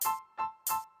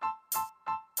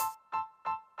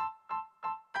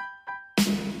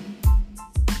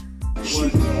Yeah.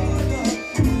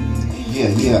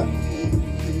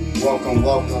 Welcome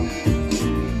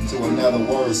to another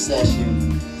word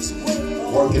session.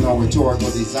 Working on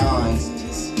rhetorical designs.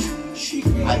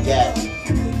 I got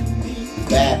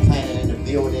Bad Planet in the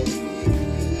building.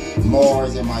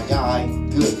 Mars and my guy,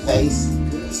 Good Face.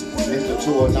 Mr.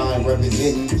 209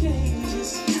 representing.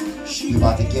 We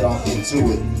about to get off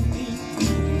into it.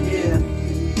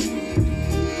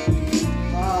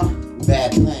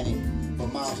 Bad Planet,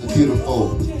 but Moms was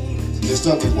beautiful. The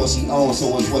stuff was what she owned,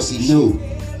 so was what she knew.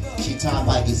 She taught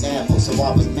by example, so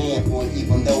I was man for it,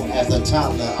 even though as a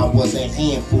toddler I was a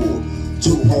handful.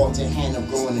 Too hard to handle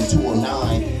growing into a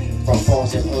 9. From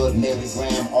falsehood,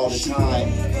 milligram all the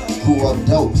time. Grew up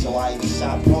dope, so I even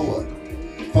shot blower.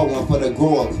 One for the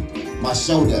grow up, my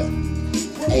shoulder.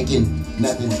 Aching,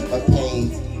 nothing but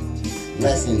pain.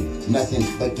 Lesson, nothing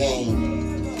but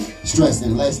gain.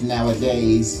 Stressing less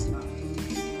nowadays.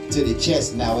 To the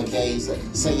chest nowadays.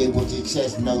 Say it with your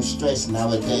chest, no stress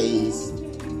nowadays.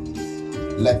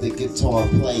 Let the guitar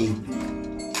play.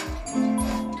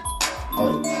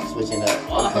 Oh, switching up.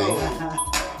 Okay.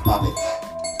 Pop it.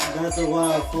 That's a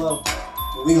wild flow.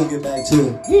 But we gonna get back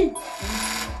to it.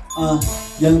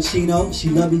 Young Chino, she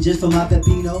love me just for my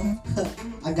pepino.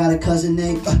 I got a cousin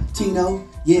named Tino.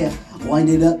 Yeah, wind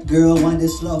it up, girl, wind it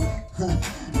slow.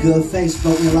 Good face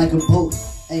floating like a boat.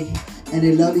 Hey. And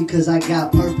they love me cause I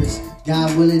got purpose.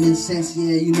 God willing and sense,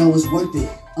 yeah, you know it's worth it.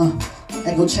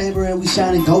 Echo chamber and we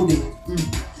shining golden.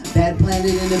 Bad Planet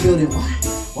in the building.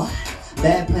 What?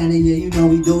 Bad Planet, yeah, you know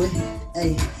we do it.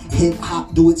 Hey, hip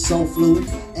hop, do it so fluid.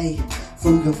 Hey,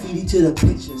 from graffiti to the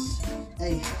pictures.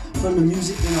 Hey, from the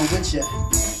music and I'm with ya.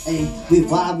 Hey, we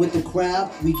vibe with the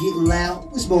crowd, we getting loud.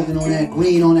 We smoking on that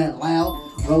green, on that loud.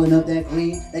 Rolling up that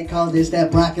green, they call this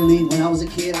that broccoli. When I was a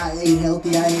kid, I ate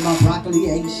healthy, I ate my broccoli.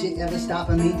 Ain't shit ever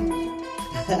stopping me.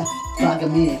 Clock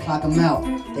them in, clock them out.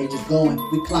 They just going,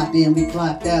 we clocked in, we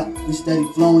clocked out. We steady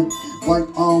flowing, work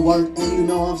on work, and you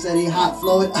know I'm steady hot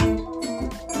flowing.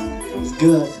 It's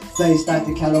good, face back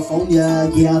to California.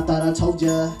 Yeah, I thought I told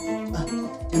ya.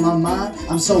 In my mind,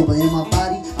 I'm sober. In my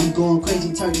body, I'm going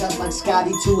crazy, turned up like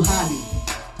Scotty too hottie.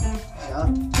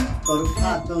 Throw the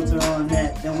pop filter on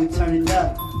that, then we turn it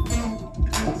up.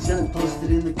 Should've posted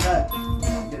in the cut.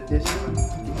 Get this one.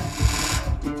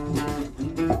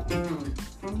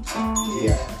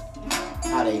 Yeah.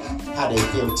 How they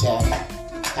filter?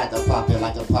 Had to pop it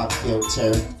like a pop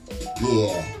filter.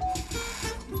 Yeah.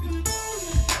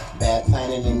 Bad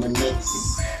Planet in the mix.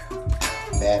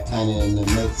 Bad Planet in the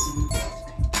mix.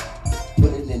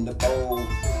 Put it in the bowl.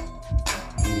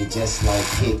 And you just like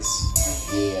kicks.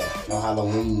 Yeah, no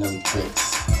Halloween, no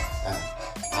tricks.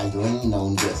 I lean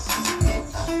on this.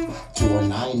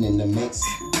 209 in the mix.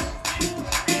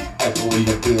 Echo in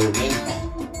the building.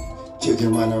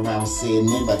 Children run around sitting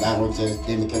in, but I don't judge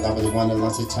them because I was one of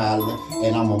lost a child.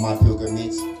 And I'm on my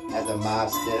pilgrimage as a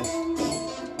mobster.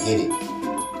 Get it.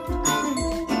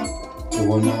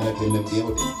 209 up in the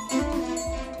building.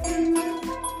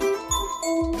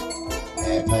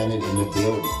 Bad Planet in the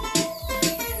building.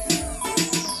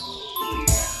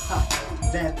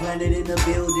 Bad Planet in the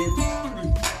building.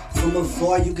 From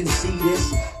afar you can see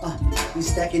this. We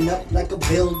stacking up like a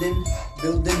building.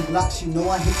 Building blocks, you know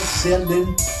I hit the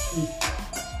ceiling.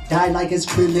 Die like it's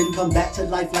Krillin, come back to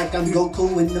life like I'm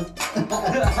Goku in the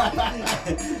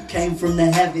came from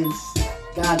the heavens.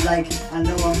 God like, I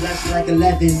know I'm blessed like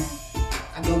 11.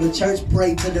 I go to church,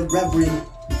 pray to the reverend.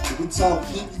 We talk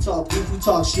heat, we talk beef, we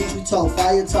talk streets, we talk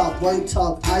fire, talk word,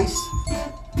 talk ice.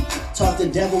 Talk to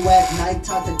devil at night,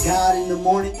 talk to God in the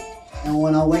morning. And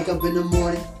when I wake up in the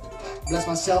morning, bless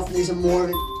myself, need some more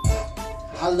of it.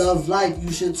 I love life,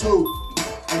 you should too.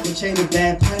 I can change a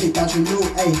Bad Planet, thought you knew,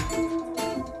 ayy.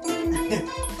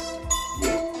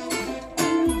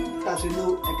 Thought you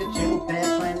knew, I could change a Bad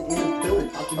Planet in the building.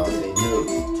 Thought you knew.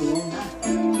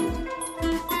 209.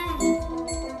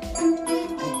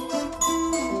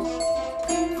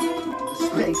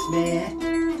 Space, man.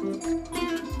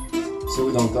 So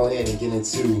we're gonna go ahead and get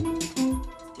into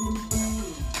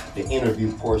the interview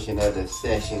portion of the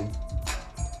session.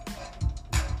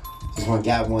 Just one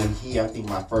got one here. I think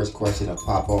my first question to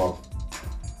pop off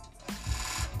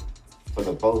for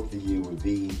the both of you would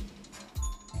be,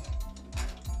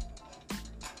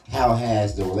 how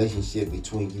has the relationship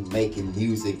between you making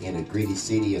music in a gritty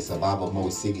city, a survival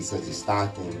mode city such as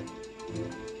Stockton,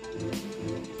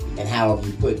 and how have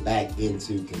you put back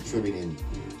into contributing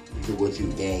to what you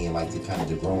gain, like to kind of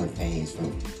the growing pains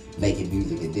from making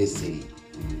music in this city?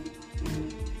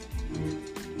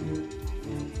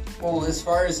 Well, as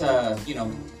far as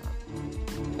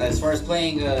As far as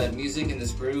playing music in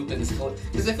this group and this culture,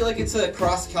 because I feel like it's a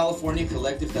cross-California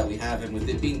collective that we have, and with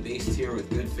it being based here with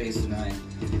Goodface and I,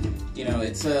 you know,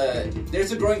 it's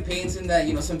there's a growing pains in that,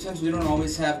 you know, sometimes we don't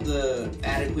always have the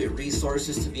adequate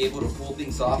resources to be able to pull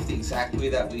things off the exact way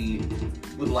that we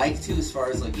would like to, as far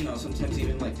as like, you know, sometimes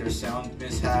even like there's sound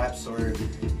mishaps or,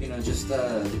 you know, just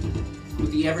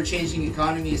with the ever-changing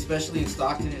economy, especially in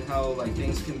Stockton, and how like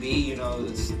things can be, you know,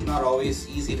 it's not always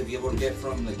easy to be able to get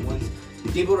from like one,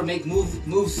 be able to make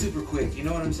moves super quick, you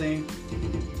know what I'm saying?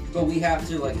 But we have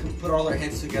to like put all our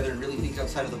heads together and really think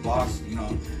outside of the box, you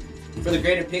know. For the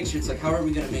greater picture, it's like, how are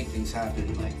we gonna make things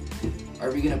happen? Like, are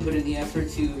we gonna put in the effort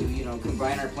to, you know,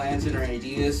 combine our plans and our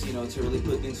ideas, you know, to really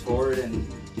put things forward and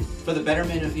for the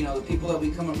betterment of, you know, the people that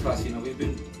we come across. You know, we've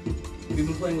been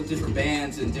playing with different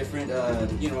bands and different,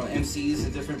 you know, MCs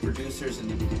and different producers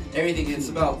and everything. It's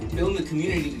about building the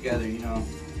community together, you know.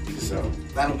 So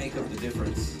that'll make up the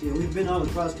difference. Yeah, we've been all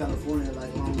across California,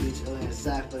 like Long Beach, LA, and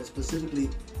Sac, but specifically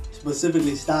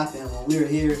Stockton. When we were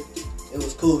here, it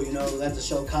was cool, you know. We got to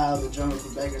show Kyle, the drummer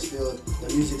from Bakersfield,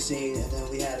 the music scene, and then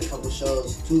we had a couple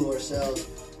shows to ourselves,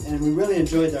 and we really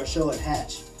enjoyed our show at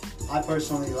Hatch. I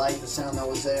personally liked the sound that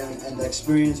was there, and the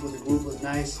experience with the group was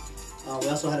nice. We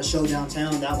also had a show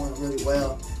downtown that went really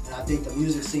well, and I think the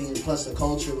music scene plus the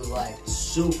culture was like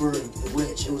super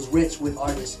rich. It was rich with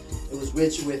artists. It was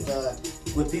rich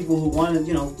with people who wanted,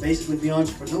 you know, basically be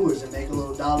entrepreneurs and make a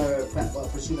little dollar,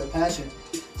 pursue their passion.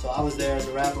 So I was there as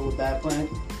a rapper with Bad Planet,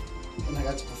 and I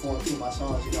got to perform two of my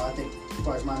songs. You know, I think as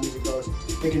far as my music goes,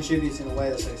 it contributes in a way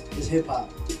that's like, it's hip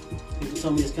hop. People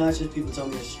told me it's conscious, people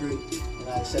told me it's street, and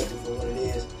I accept it for what it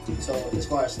is. So as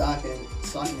far as Stockton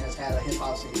has had a hip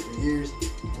hop scene for years,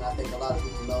 and I think a lot of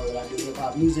people know that I do hip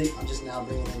hop music. I'm just now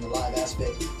bringing in the live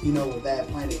aspect, you know, with Bad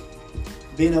Planet.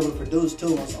 Being able to produce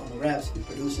too on the raps,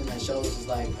 producing at shows is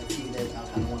like a key that I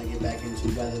kind of want to get back into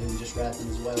rather than just rapping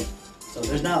as well. So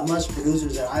there's not much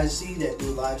producers that I see that do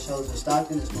live shows in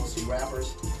Stockton. It's mostly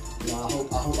rappers. You know,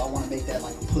 I want to make that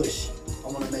like a push.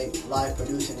 I want to make live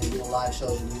producing and doing live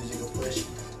shows with music a push,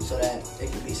 so that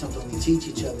it can be something we teach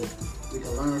each other. We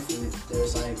can learn from it.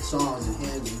 There's like songs and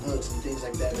hymns and hooks and things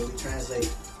like that we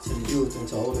translate to the youth and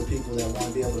to older people that want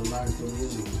to be able to learn through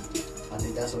music. I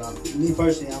think that's what me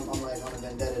personally, I'm like on a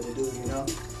vendetta to do, you know.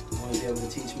 I want to be able to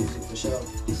teach music for sure.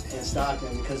 And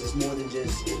Stockton, because it's more than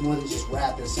just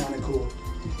rap and sounding cool.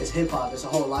 It's hip hop. It's a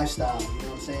whole lifestyle. You know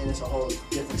what I'm saying? It's a whole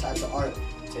different types of art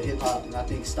to hip hop, and I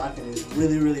think Stockton is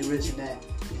really, really rich in that.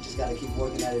 You just got to keep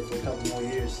working at it for a couple more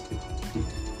years.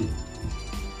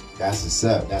 That's what's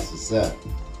up. That's what's up.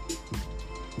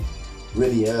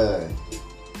 Really,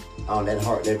 on that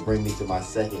heart, that brings me to my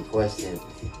second question.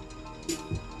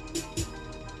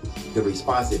 The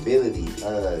responsibility.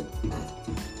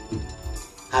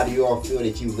 How do you all feel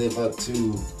that you live up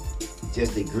to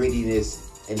just the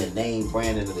grittiness and the name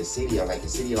branding of the city, or like a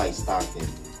city like Stockton,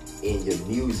 in your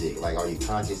music? Like, are you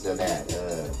conscious of that?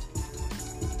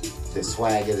 The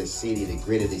swag of the city, the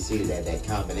grit of the city, that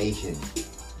combination.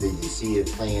 Did you see it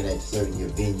playing at certain your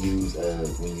venues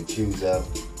when you choose up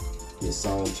your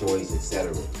song choice,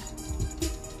 etc.?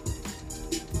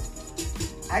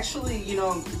 Actually, you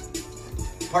know,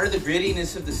 part of the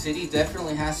grittiness of the city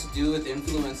definitely has to do with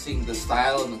influencing the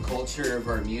style and the culture of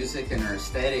our music and our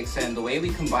aesthetics and the way we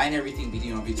combine everything,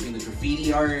 you know, between the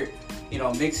graffiti art, you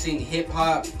know, mixing hip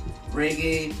hop,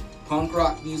 reggae, punk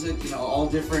rock music, you know, all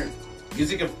different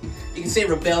music of, you can say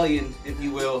rebellion, if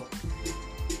you will.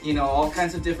 You know, all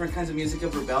kinds of different kinds of music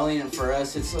of rebellion. And for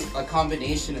us, it's a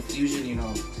combination of fusion, you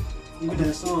know. Even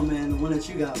that song, man, the one that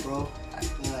you got, bro.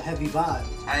 Heavy Vibe.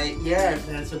 Yeah.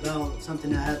 That's about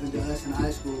something that happened to us in high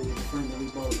school with a friend that we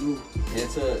both knew.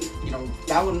 It's you know,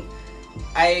 that one,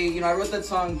 I wrote that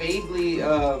song vaguely,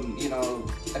 you know,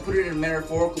 I put it in a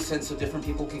metaphorical sense so different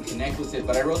people can connect with it,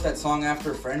 but I wrote that song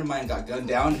after a friend of mine got gunned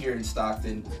down here in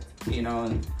Stockton, you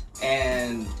know,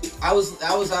 and I was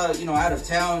out, you know, out of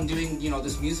town doing, you know,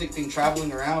 this music thing,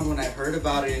 traveling around when I heard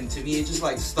about it, and to me it just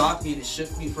like stopped me and it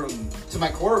shook me to my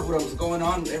core of what was going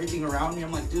on, everything around me.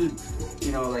 I'm like, dude,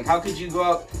 you know, like, how could you go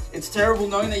out? It's terrible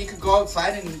knowing that you could go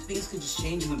outside and things could just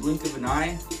change in the blink of an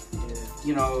eye.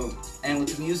 You know, and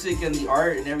with the music and the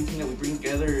art and everything that we bring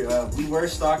together, we wear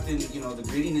Stockton, you know, the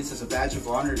grittiness as a badge of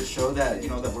honor to show that, you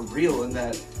know, that we're real and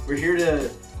that we're here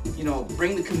to, you know,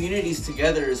 bring the communities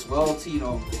together as well to, you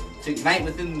know, to ignite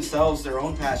within themselves their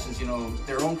own passions, you know,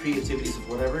 their own creativities of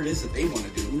whatever it is that they want to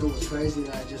do. You know what's crazy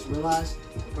that I just realized?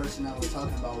 The person that we're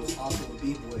talking about was also a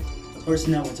B-boy. The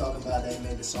person that we're talking about that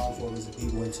made the song for was a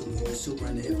B-boy too. He was super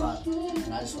into hip-hop.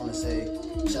 And I just want to say,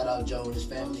 shout out Joe and his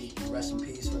family. Rest in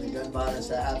peace for the gun violence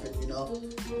that happened, you know.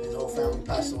 His whole family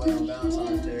passed away on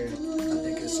Valentine's Day. I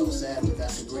think it's so sad, but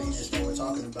that's the greatness that we're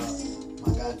talking about.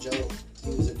 My guy Joe,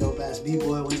 he was a dope ass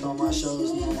b-boy, went on my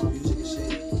shows, you know, my music and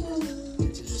shit.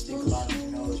 And to just think about him,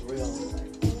 you know, it's real.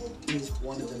 Like, he's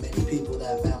one of the many people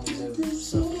that families have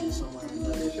suffered in somewhere or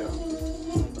another. Sure.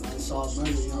 Unsolved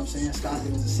murder, you know what I'm saying?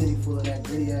 Stockton is a city full of that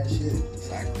gritty ass shit.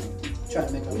 Exactly. Try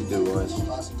to make We do as us.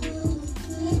 possible.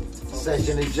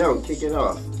 Session and Joe, kick it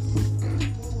off.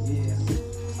 Yeah.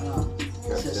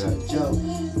 Gotcha. Session with Joe.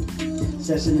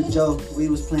 Session with Joe. We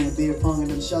was playing beer pong in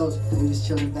them shows. We was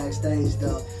chilling backstage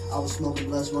though. I was smoking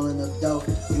blunts, rolling up dope.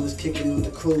 We was kicking it with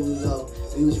the crew though.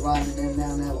 We was riding them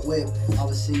down that whip. I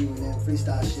would see you in that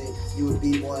freestyle shit. You would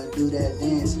b-boy and do that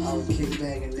dance. I would kick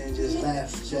back and then just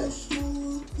laugh and check.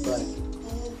 But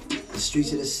the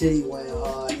streets of the city went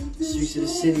hard. The streets of the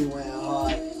city went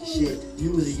hard. Shit,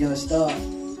 you was a young star.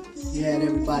 You had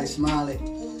everybody smiling.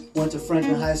 Went to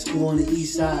Franklin High School on the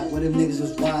east side where them niggas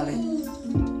was wildin'.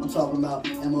 I'm talking about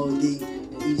MOD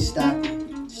and East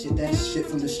Stockton. Shit, that shit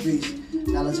from the streets.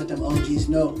 Now let's let them OGs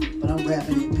know. But I'm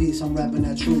rapping in peace, I'm rapping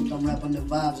that truth. I'm rapping the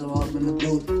vibes of all them in the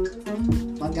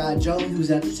booth. My guy Joe, he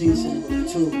was at the teen center with me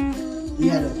too. We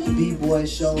had a b-boy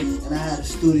show and I had a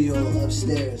studio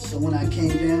upstairs. So when I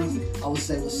came down, I would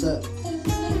say what's up. We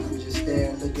would just stare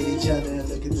and look at each other and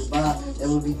look at the vibe. They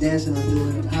would be dancing and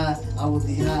doing it high. I would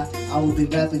be high. I would be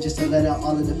rapping just to let out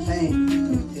all of the pain.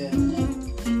 Yeah.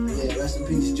 Yeah, rest in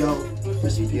peace Joe.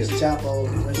 Rest in peace Chapo.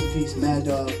 Rest in peace Mad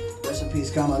Dog. Rest in peace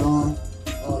Cameron.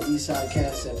 All Eastside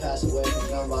cats that passed away from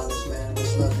gun violence, man.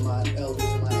 Much love to my elders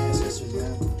and my ancestors,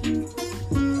 man.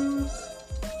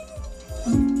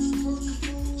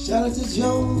 Shout out to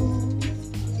Joe.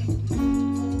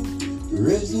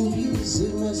 Rest in peace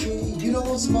in my city. You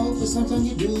don't smoke, but sometimes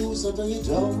you do, sometimes you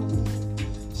don't.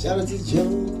 Shout out to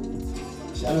Joe.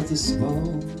 Shout out to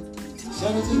Smoke.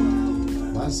 Shout out to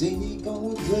my city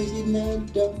going crazy, man.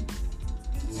 Don't.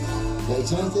 They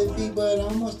change the beat, but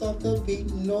I'm gonna stop the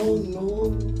beat. No,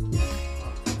 no.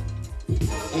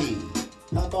 Hey,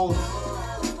 hop on.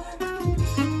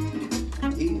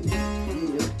 Yeah.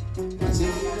 I say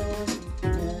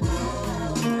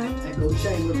Echo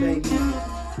Chamber, baby.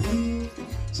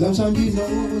 sometimes you know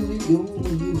when you do,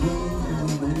 when you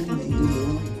don't, when you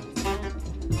do.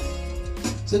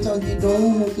 Sometimes you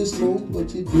don't want to smoke,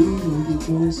 but you do when you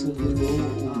don't, so you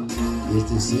know.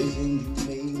 It's decision you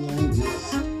made like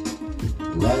this.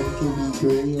 Life can be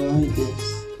great like this.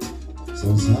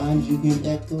 Sometimes you can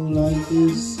echo like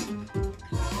this.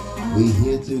 We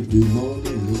here to do more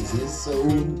than exist, so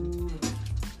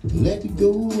let it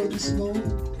go of the smoke.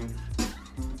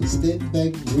 Step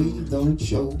back, breathe, don't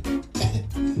choke.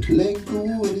 Let go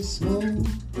of the smoke.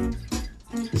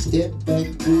 Step back,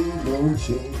 breathe, don't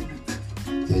choke.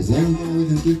 Cause anger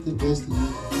can get the best of you.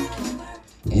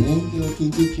 And anger can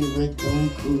get you wrecked on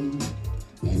cruise.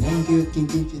 And anger can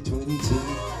get you 22.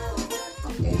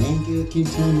 And anger can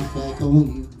turn it back on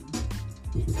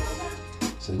you.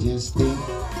 So just think.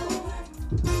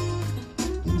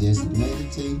 And just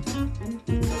meditate.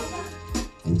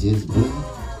 And just breathe.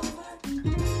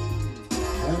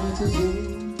 Shout out to you.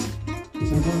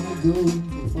 Sometimes we go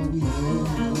before we go.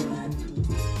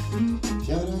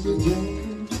 Shout out to Joe.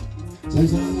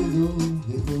 Sometimes we go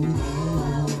before we go.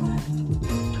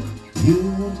 You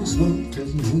want to smoke,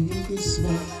 cause when you get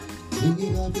smoke, then you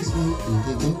got to smoke, and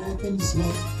they go up in the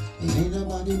smoke. And ain't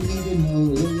nobody leaving no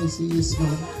legacy of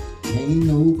smoke. Ain't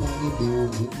nobody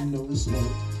building no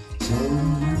smoke. So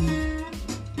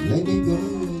let it go,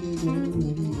 let it go,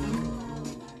 let it go.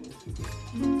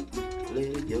 Let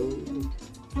it go.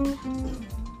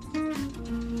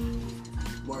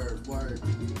 Word.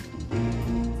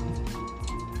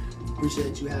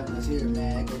 Appreciate you having us here,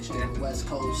 man. Echo Chamber, West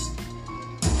Coast.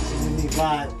 It's a unique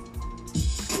vibe.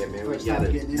 Yeah, man, we First got time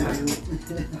it. getting interviewed.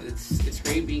 It's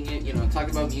great being talking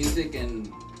about music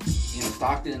and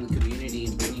Stockton and the community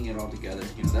and bringing it all together.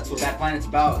 That's what Bad Planet's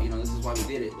about. This is why we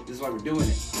did it. This is why we're doing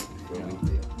it.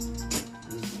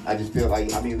 I just feel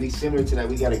like, we similar to that.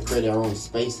 We got to create our own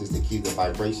spaces to keep the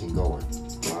vibration going.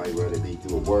 Right? Whether it be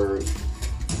through a word,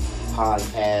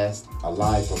 podcast, a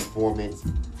live performance.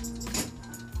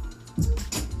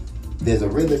 There's a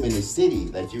rhythm in the city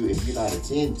that if you're not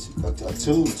attuned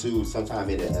to,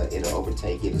 sometimes it'll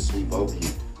overtake, it'll sweep over you,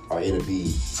 or it'll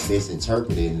be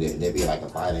misinterpreted, and there'll be like a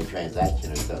violent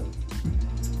transaction or something.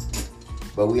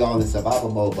 But we all in survival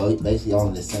mode, but basically all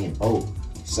in the same boat.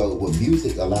 So what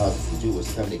music allows us to do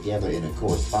is come together in a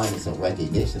correspondence of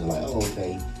recognition, like, oh,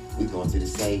 okay, we're going through the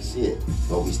same shit,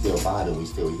 but we still vibing, we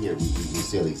still here, we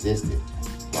still existing,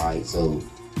 right? So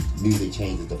music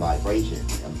changes the vibration.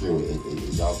 I'm sure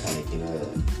y'all kind of can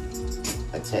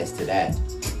attest to that,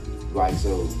 right?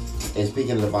 So, and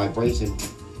speaking of the vibration,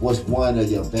 what's one of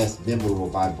your best memorable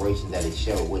vibrations that it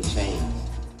showed? What changed?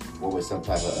 What was some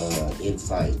type of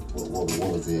insight? What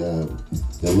was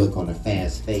the look on the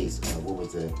fan's face? What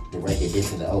was the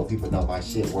recognition that, oh, people know my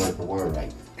shit word for word?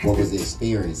 Like, what was the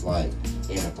experience like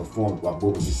in a performance? What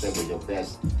would you say was your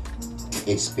best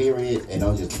experience? And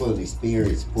don't just pull the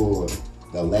experience, pull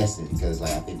the lesson, because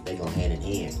like I think they go hand in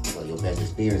hand. So your best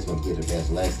experience gonna get the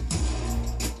best lesson.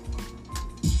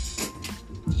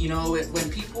 You know, when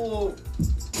people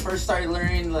first started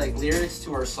learning like lyrics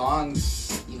to our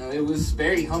songs, you know, it was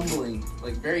very humbling,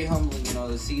 you know,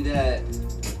 to see that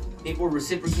people were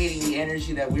reciprocating the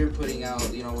energy that we're putting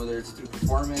out, you know, whether it's through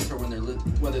performance or when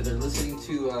whether they're listening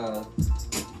to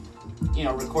you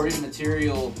know, recorded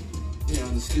material, you know,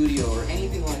 in the studio or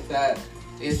anything like that.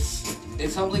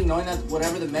 It's humbling knowing that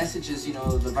whatever the message is, you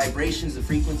know, the vibrations, the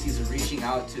frequencies are reaching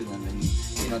out to them, and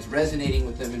you know, it's resonating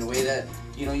with them in a way that,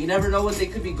 you know, you never know what they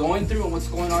could be going through and what's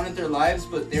going on in their lives,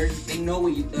 but they know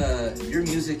what your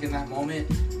music in that moment,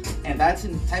 and that's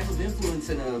a type of influence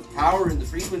and a power in the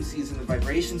frequencies and the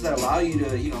vibrations that allow you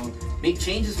to, you know, make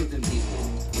changes within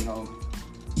people. You know,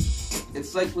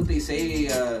 it's like what they say,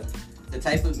 the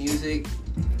type of music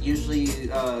usually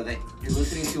that you're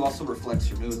listening to also reflects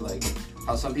your mood. Like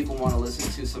how some people want to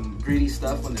listen to some gritty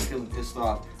stuff when they're feeling pissed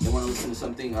off. They want to listen to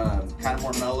something kind of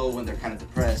more mellow when they're kind of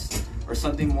depressed, or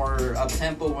something more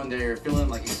up-tempo when they're feeling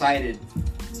like excited.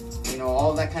 You know,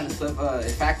 all that kind of stuff,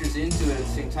 it factors into it at the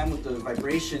same time with the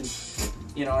vibration.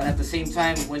 You know, and at the same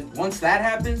time, once that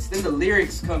happens, then the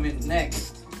lyrics come in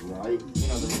next. Right. You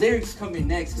know, the lyrics come in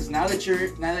next, because now that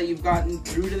you've gotten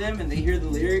through to them and they hear the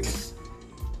lyrics,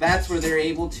 that's where they're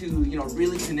able to, you know,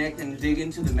 really connect and dig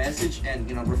into the message and,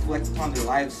 you know, reflect upon their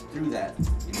lives through that.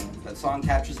 You know, that song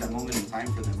captures that moment in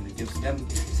time for them, and it gives them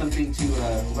something to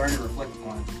learn and reflect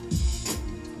upon.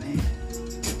 Man,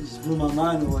 it just blew my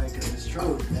mind away, because it's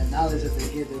true. That knowledge that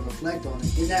they get, they reflect on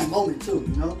it in that moment too,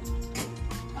 you know?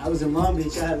 I was in Long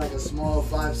Beach, I had like a small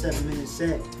 5-7 minute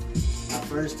set, my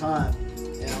first time,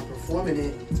 and I'm performing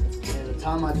it, and the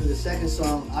time I do the second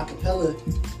song, a cappella,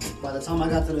 by the time I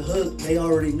got to the hook, they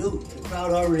already knew. The crowd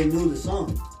already knew the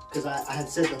song, because I had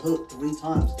said the hook 3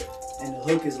 times, and the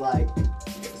hook is like,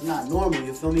 it's not normal,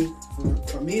 you feel me?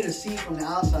 For me to see from the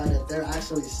outside that they're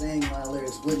actually saying my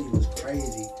lyrics with me was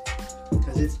crazy.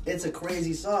 Because it's a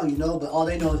crazy song, you know, but all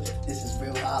they know is this is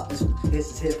real hop, this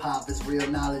is hip hop, it's real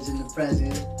knowledge in the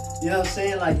present. You know what I'm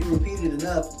saying? Like, you repeat it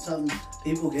enough, something,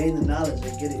 people gain the knowledge, they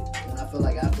get it. And I feel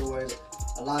like afterwards,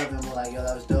 a lot of them were like, yo,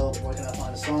 that was dope, where can I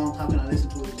find a song? How can I listen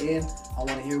to it again? I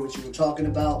want to hear what you were talking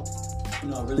about. You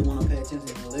know, I really want to pay attention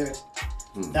to the lyrics.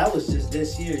 That was just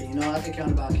this year, you know, I could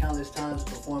count about countless times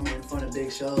performing in front of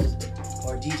big shows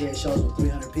or DJ shows with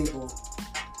 300 people.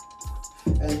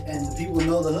 And the people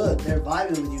know the hook. They're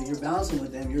vibing with you. You're bouncing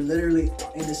with them. You're literally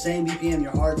in the same BPM.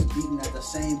 Your heart's beating at the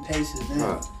same pace as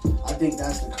them. I think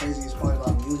that's the craziest part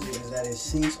about music, is that it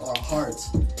syncs our hearts.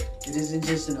 It isn't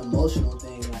just an emotional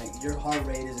thing. Like, your heart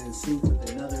rate is in sync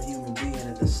with another human being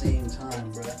at the same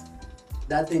time, bro.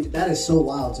 That is so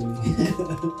wild to me.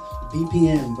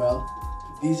 BPM, bro.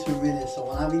 Beats per minute. So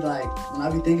when I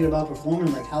be thinking about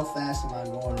performing, like, how fast am I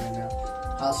going right now?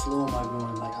 How slow am I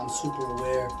going? Like, I'm super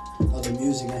aware of the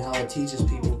music and how it teaches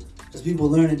people. Because people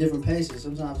learn at different paces.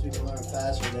 Sometimes people learn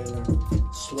faster, they learn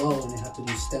slow, and they have to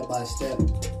do step by step.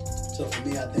 So for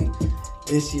me, I think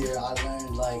this year I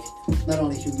learned, like, not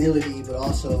only humility, but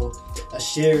also a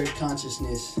shared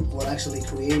consciousness, or actually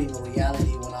creating a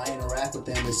reality when I interact with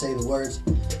them and say the words,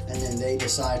 and then they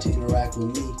decide to interact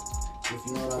with me. If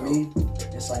you know what I mean?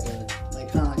 It's like kind of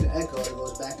like an echo that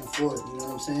goes back and forth, you know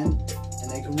what I'm saying?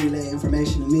 And they can relay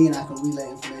information to me, and I can relay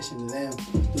information to them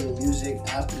through the music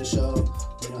after the show.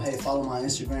 You know, hey, follow my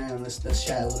Instagram, let's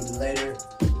chat a little bit later.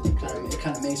 It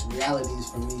kind of makes realities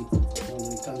for me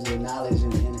when it comes to knowledge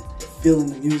and feeling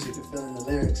the music and feeling the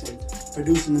lyrics and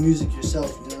producing the music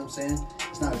yourself, you know what I'm saying?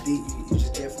 It's not a beat you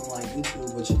just get from like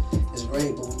YouTube, which is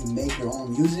great, but when you make your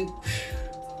own music,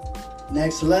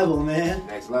 next level, man.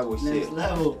 Next level shit. Next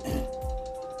level.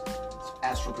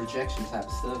 Astral projection type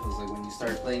of stuff. It's like when you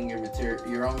start playing your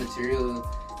own material,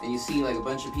 and you see like a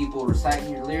bunch of people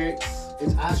reciting your lyrics.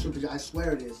 It's astral projection. I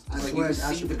swear it is. I like swear you it's can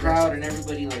see astral the projection. crowd and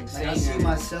everybody like saying. I see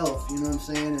myself, you know what I'm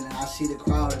saying, and then I see the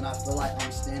crowd, and I feel like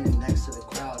I'm standing next to the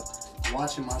crowd,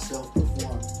 watching myself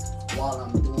perform while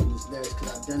I'm doing this lyrics,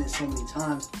 because I've done it so many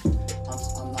times.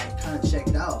 I'm like kind of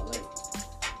checked out. Like,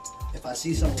 if I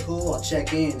see something cool, I'll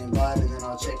check in and vibe, and then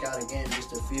I'll check out again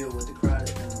just to feel what the crowd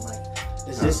is feeling like.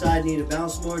 Does this side need to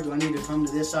bounce more? Do I need to come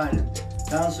to this side and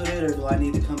bounce with it, or do I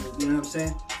need to come to, you know what I'm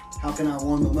saying? How can I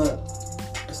warm them up?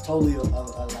 It's totally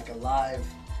like a live,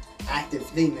 active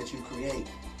thing that you create.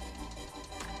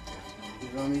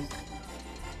 feel me?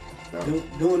 No.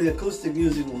 Doing the acoustic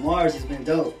music with Mars has been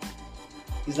dope.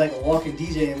 He's like a walking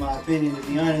DJ in my opinion, to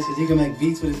be honest, because he can make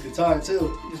beats with his guitar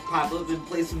too. Just pop up and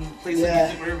play some Yeah.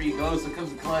 music wherever you go, so it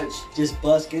comes in clutch. Just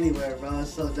busk anywhere, bro.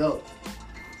 It's so dope.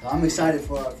 So I'm excited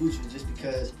for our future just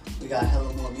because we got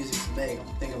hella more music to make. I'm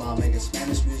thinking about making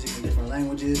Spanish music in different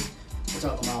languages. We're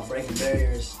talking about breaking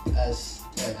barriers as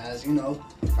you know,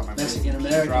 Got my first Mexican EP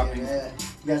American. dropping. Yeah.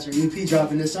 You got your EP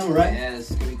dropping this summer, right? Yeah,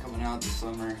 it's gonna be coming out this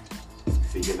summer.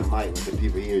 So you get the mic, let the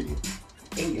people hear you.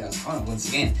 Hey, once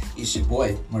again, it's your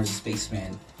boy, Mars the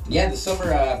Spaceman. Yeah, this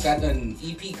summer I've got an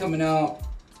EP coming out.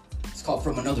 It's called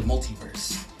From Another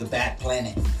Multiverse, The Bad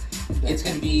Planet. It's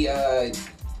going to be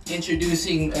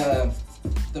introducing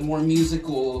the more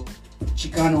musical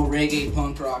Chicano reggae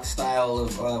punk rock style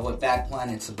of what Bad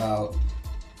Planet's about.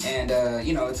 And,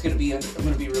 you know, it's going to be, I'm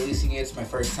going to be releasing it. It's my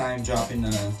first time dropping,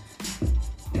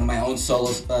 you know, my own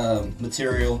solo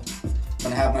material. I'm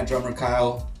going to have my drummer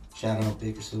Kyle, shout out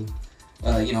Bakersfield.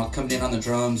 You know, coming in on the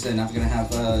drums, and I'm gonna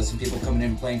have some people coming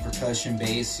in playing percussion,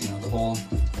 bass, you know, the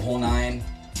whole nine.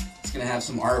 It's gonna have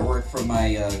some artwork from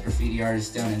my graffiti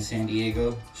artist down in San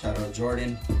Diego. Shout out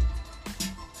Jordan.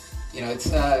 You know,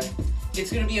 it's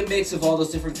gonna be a mix of all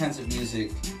those different kinds of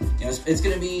music. You know, it's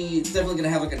definitely gonna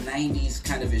have like a '90s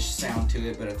kind of ish sound to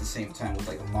it, but at the same time with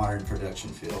like a modern production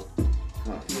feel.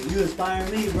 Yeah, you inspire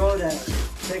me, bro. That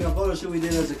take a photo shoot we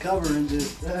did as a cover and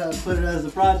just put it as a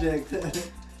project.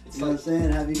 You know what I'm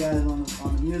saying? Have you guys on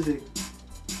the music.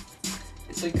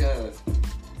 It's like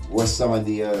What's some of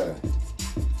the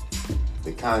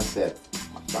concept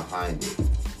behind it?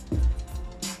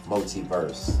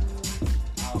 Multiverse.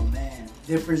 Oh man,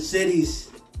 different cities,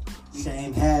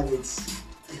 same habits.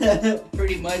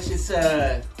 pretty much it's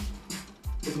the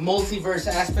multiverse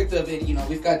aspect of it. You know,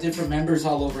 we've got different members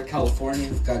all over California.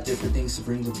 We've got different things to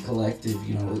bring to the collective.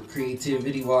 You know,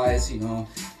 creativity wise, you know,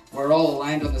 we're all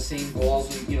aligned on the same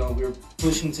goals. You know, we're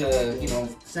pushing to, you know,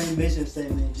 Same mission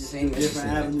statement, just Same mission different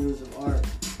statement. avenues of art.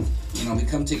 you know, we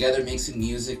come together mixing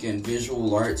music and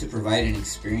visual art to provide an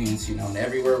experience, you know, and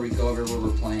everywhere we go, everywhere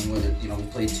we're playing, whether, you know, we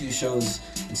played 2 shows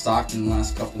in Stockton in the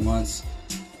last couple months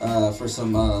for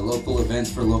some local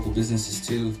events for local businesses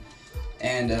too.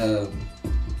 And,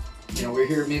 you know, we're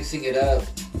here mixing it up.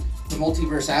 The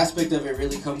multiverse aspect of it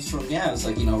really comes from, it's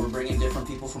like, you know, we're bringing different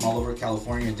people from all over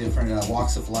California, different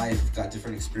walks of life, we've got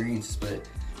different experiences, but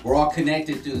we're all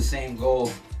connected to the same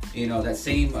goal, you know, that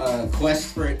same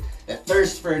quest for it, that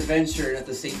thirst for adventure, and at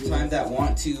the same time that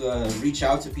want to reach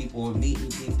out to people and meet new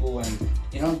people and,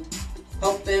 you know,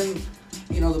 help them,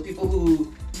 you know, the people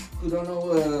who don't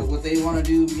know what they want to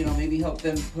do, you know, maybe help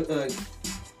them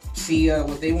see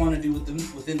what they want to do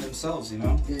within themselves, you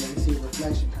know? Yeah, they see a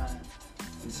reflection kind of.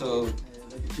 And so, Look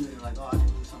at you and they're like, oh, I can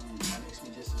do something that makes me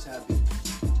just as happy.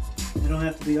 They don't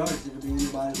have to be artists, it could be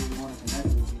anybody who you want to connect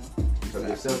with, you know? So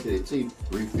it's something cheap,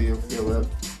 refill, fill up.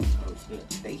 Oh shit.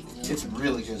 thank you. It's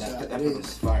really good. That It pepper is.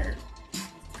 was fire.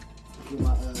 Get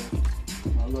my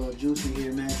little juice in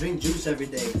here, man. Drink juice every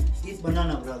day. Eat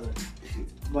banana, brother.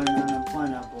 Banana,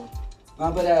 pineapple.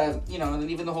 But you know, and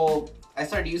even the whole, I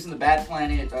started using the Bad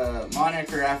Planet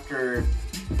moniker after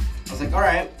I was like, all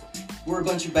right, we're a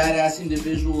bunch of badass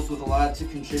individuals with a lot to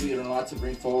contribute and a lot to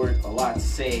bring forward, a lot to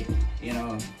say, you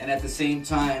know, and at the same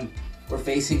time, we're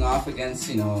facing off against,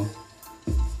 you know,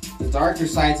 the darker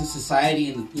sides of society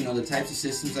and, you know, the types of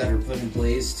systems that are put in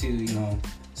place to, you know,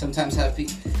 sometimes have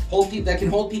that can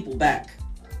hold people back,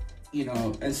 you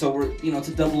know, and so we're, you know, it's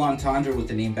a double entendre with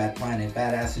the name Bad Planet,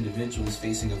 badass individuals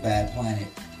facing a bad planet,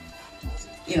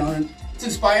 you know, and it's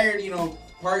inspired, you know,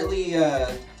 partly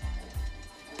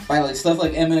by like stuff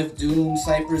like MF Doom,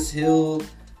 Cypress Hill,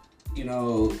 you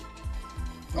know,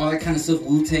 all that kind of stuff,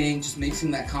 Wu-Tang, just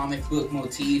mixing that comic book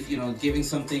motif, you know, giving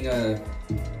something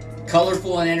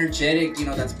colorful and energetic, you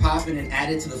know, that's popping and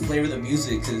added to the flavor of the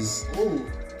music, because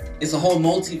it's a whole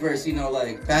multiverse, you know,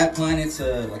 like Bad Planet's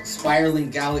a like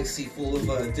spiraling galaxy full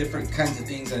of different kinds of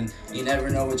things, and you never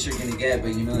know what you're gonna get,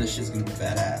 but you know this shit's gonna be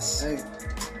badass. Hey,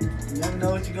 you never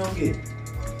know what you're gonna get.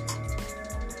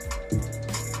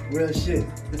 Real shit.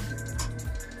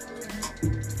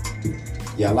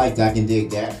 Yeah, I like that. I can dig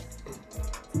that.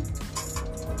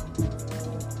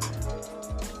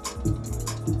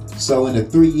 So in a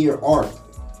 3-year arc,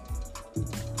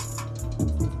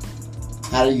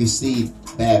 how do you see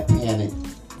Bad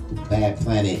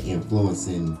Planet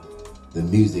influencing the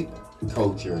music,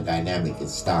 culture, and dynamic in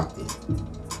Stockton?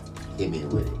 Hit me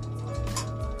with it.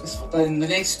 In the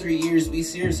next 3 years, we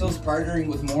see ourselves partnering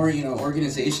with more, you know,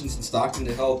 organizations in Stockton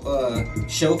to help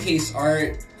showcase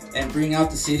art and bring out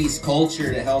the city's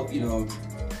culture to help, you know,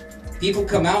 people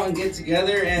come out and get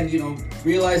together and, you know,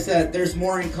 realize that there's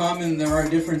more in common than there are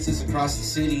differences across the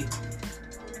city.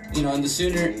 You know, and the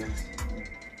sooner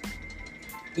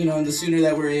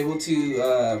that we're able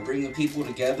to bring the people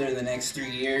together in the next 3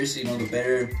 years, you know, the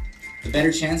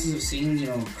better chances of seeing, you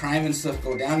know, crime and stuff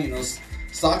go down. You know,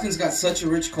 Stockton's got such a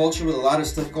rich culture with a lot of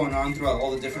stuff going on throughout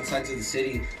all the different sides of the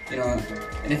city, you know,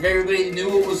 and if everybody knew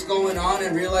what was going on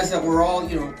and realized that we're all,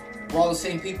 you know, we're all the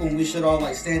same people and we should all,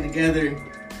 like, stand together,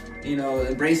 you know,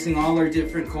 embracing all our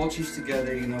different cultures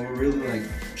together, you know, we're really, like,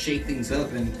 shake things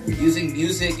up, and using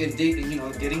music and, you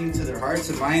know, getting into their hearts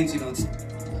and minds, you know,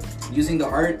 using the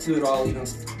art to it all, you know,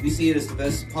 we see it as the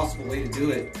best possible way to do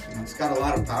it. You know, it's got a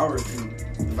lot of power through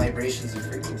the vibrations and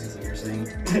frequencies that you're saying.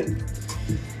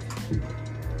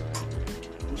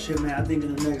 Well, shit, man, I think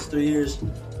in the next 3 years,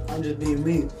 I'm just being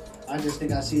me. I just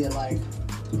think I see it like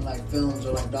films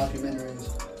or like documentaries.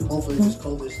 Hopefully this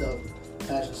COVID stuff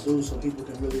passes through so people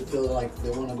can really feel like they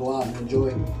want to go out and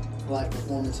enjoy live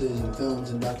performances and films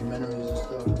and documentaries and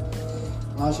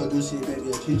stuff. I also do see maybe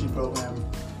a teaching program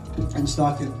in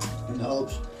Stockton in the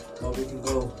hopes that we can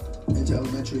go into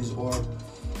elementaries or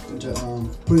into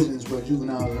prisons where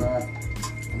juveniles are at,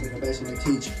 and we can basically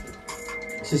teach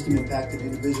system impacted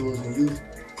individuals and youth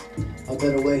a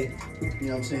better way, you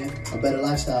know what I'm saying, a better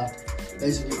lifestyle,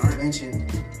 basically prevention,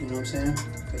 you know what I'm saying,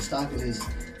 because Stockton is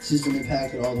system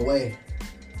impacted all the way.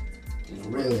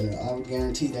 Really, I would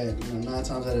guarantee that, you know, 9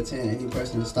 times out of 10, any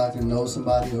person in Stockton knows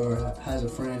somebody or has a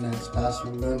friend that's passed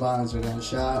through gun violence or got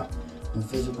shot and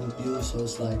physical abuse. So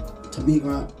it's like, to me,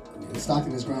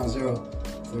 Stockton is ground zero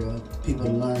for people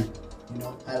to learn, you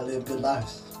know, how to live good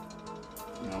lives.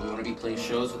 You know, we want to be playing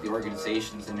shows with the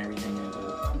organizations and everything.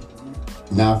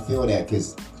 And, Now I feel that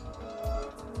because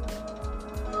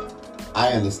I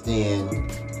understand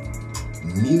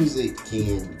music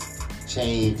can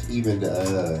change even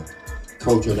the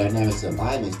cultural dynamics of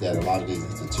violence that a lot of these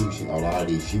institutions, or a lot of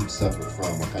these youth suffer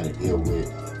from, or kind of deal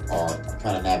with, or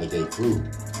kind of navigate through.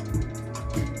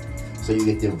 So you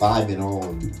get them vibing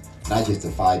on not just the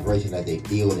vibration that they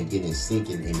feel and getting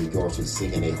sinking in regards to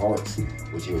sinking their hearts,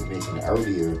 which you was mentioning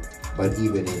earlier, but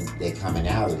even in their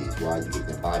commonalities, right? You get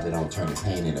them vibing on turning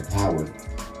pain into power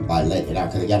by letting it out,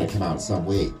 because it got to come out in some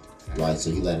way, right? So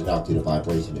you let it out through the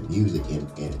vibration of music, and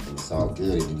it's all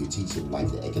good, and then you teach them like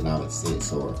the economic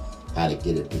sense or how to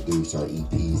get it produced or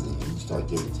EPs, and you start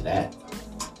getting to that.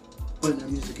 Putting their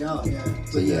music out, yeah.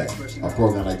 So yeah, a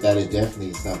program like that is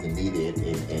definitely something needed,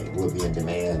 and will be in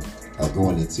demand of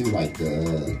going into like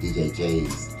the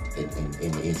DJJs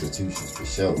in the institutions for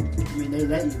sure. I mean, they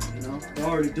let you know. They're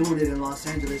already doing it in Los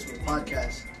Angeles with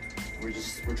podcasts.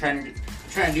 we're trying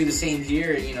to do the same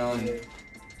here, you know, and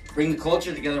bring the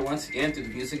culture together once again through the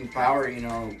music and power, you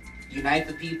know, unite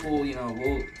the people, you know,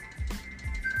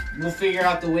 we'll figure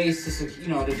out the ways to, you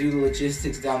know, to do the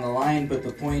logistics down the line, but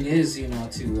the point is, you know,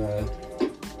 to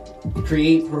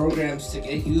create programs to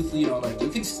get youth, you know, like you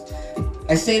can.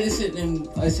 I say this in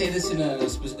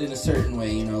a certain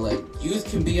way, you know, like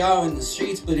youth can be out in the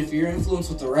streets, but if you're influenced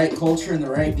with the right culture and the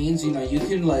right means, you know, you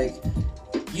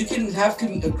can have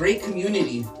a great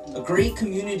community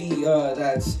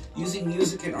that's using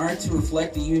music and art to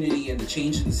reflect the unity and the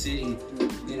change in the city,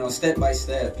 you know, step by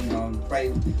step, you know,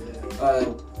 by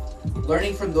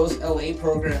learning from those LA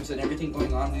programs and everything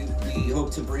going on. We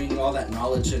hope to bring all that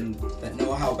knowledge and that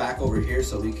know-how back over here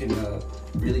so we can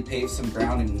really pave some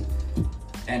ground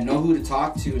and know who to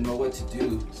talk to and know what to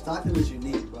do. Stockton is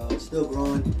unique, bro. It's still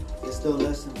growing. There's still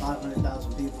less than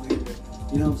 500,000 people here.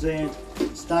 You know what I'm saying?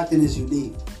 Stockton is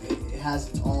unique. It has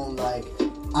its own, like,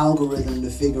 algorithm to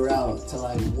figure out to,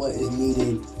 like, what is needed,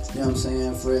 you know what I'm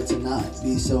saying, for it to not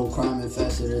be so crime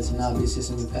infested or to not be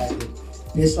system impacted.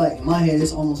 It's like, in my head,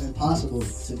 it's almost impossible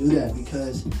to do that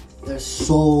because there's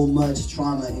so much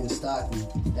trauma in Stockton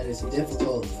that it's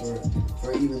difficult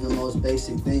for even the most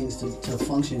basic things to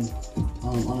function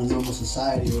on a normal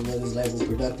society or what is labeled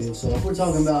productive. So if we're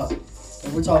talking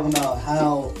about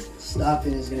how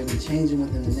Stockton is going to be changing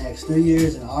within the next 3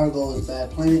 years and our goal is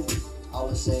Bad Planet, I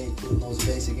would say the most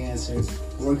basic answer,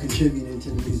 we're contributing to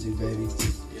the music, baby.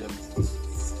 Yep.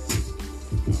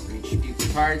 Reach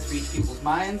people's hearts, reach people's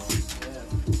minds.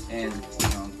 And, you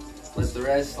know, let the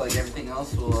rest, like everything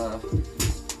else, will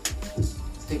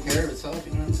take care of itself,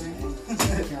 you know what I'm saying? You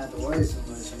can't have to worry so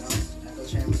much, you know? Echo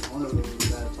Chamber is one of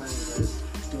those Bad Planet that's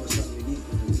doing something unique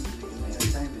with the music and the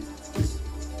entertainment.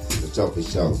 For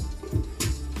sure.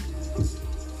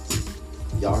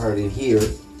 Y'all heard it here.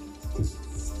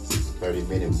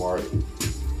 30-minute mark.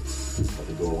 About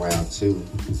to go around 2.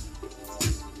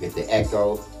 Get the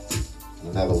Echo.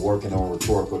 Another working on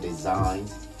rhetorical design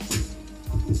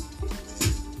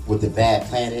with the Bad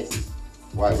Planet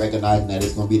Right, recognizing that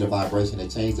it's going to be the vibration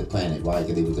that changed the planet, right?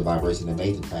 Because it was the vibration that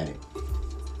made the planet.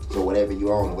 So whatever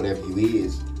you own or whatever you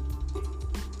is,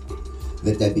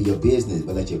 let that be your business,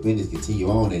 but let your business continue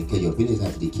on, and because your business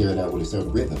has to be carried out with a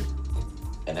certain rhythm.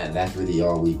 And that's really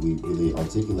all we really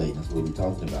articulate. That's what we're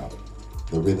talking about.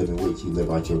 The rhythm in which you live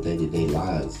out your day-to-day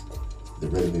lives. The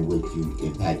rhythm in which you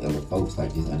impact other folks.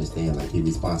 Like, just understand, like, be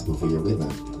responsible for your rhythm.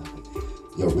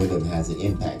 Your rhythm has an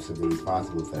impact, so be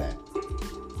responsible for that.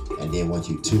 And then once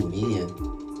you tune in,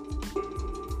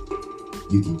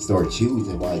 you can start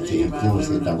choosing to influence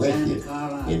and direct it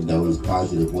in those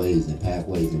positive ways and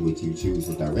pathways in which you choose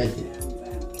to direct it.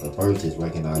 But first, just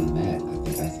recognizing that, I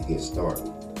think that's a good start.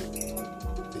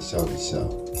 The show.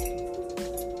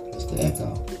 It's the echo.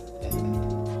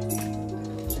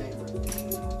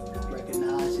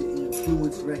 Recognize your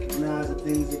influence, recognize the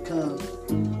things that come,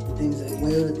 the things that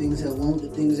will, the things that won't, the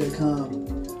things that come.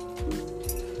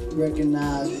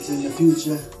 Recognize what's in the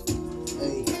future.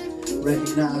 Hey,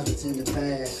 recognize what's in the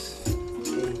past.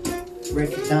 Hey,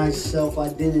 recognize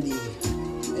self-identity.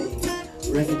 Hey,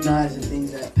 recognize the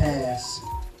things that pass.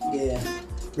 Yeah,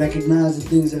 recognize the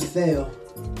things that fail.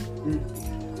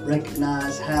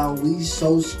 Recognize how we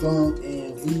so strong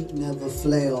and we never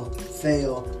fail.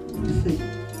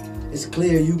 It's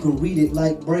clear you can read it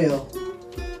like Braille,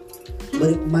 but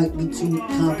it might be too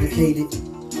complicated.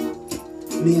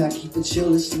 Me, I keep it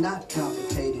chill, it's not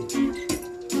complicated.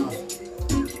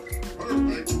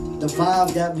 The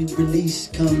vibe that we release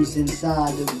comes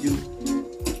inside of you.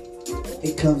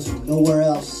 It comes from nowhere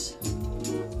else.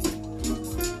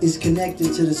 It's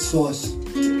connected to the source.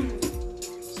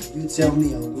 So you tell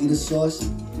me, are we the source?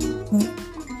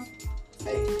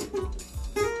 Hey.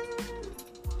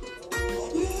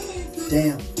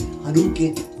 Damn,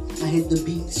 Hadouken, I hit the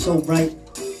beat so right.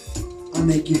 I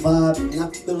make you vibe, and I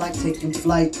feel like taking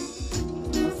flight.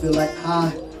 I feel like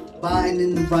high, buying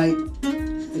in the right.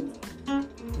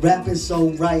 Rapping so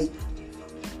right.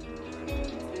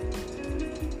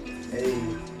 Hey,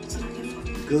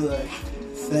 good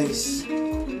face,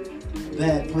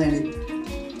 bad planet,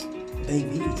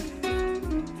 baby.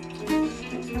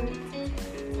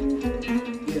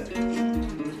 Yeah.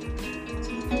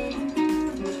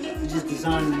 You're just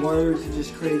designing words, you're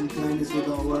just creating planets with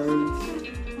our words.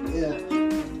 Yeah.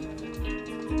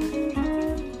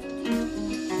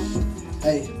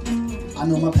 Hey, I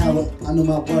know my power, I know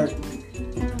my worth.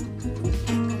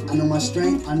 I know my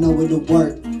strength, I know where to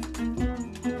work.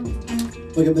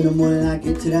 Wake up in the morning, I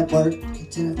get to that work.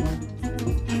 Get to that work.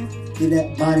 Get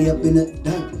that body up in the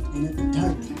dirt,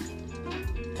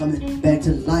 Coming back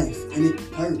to life, and it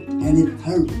hurt.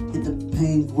 Hit the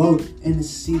pain road, and to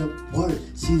see the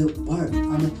word.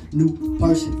 I'm a new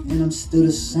person, and I'm still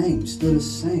the same.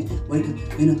 Wake up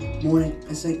in the morning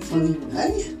and say, funny,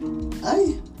 hey.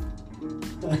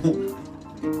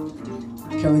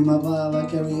 Carry my vibe, I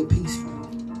carry it peaceful.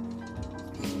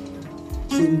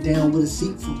 Sitting down with a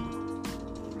seat full.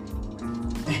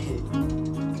 Go ahead.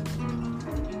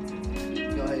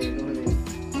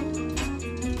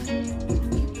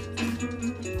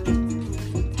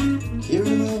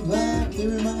 Carry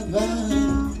my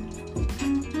vibe.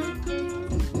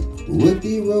 What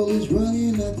the roll is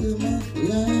running after my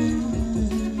line.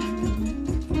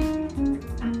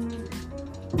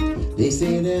 They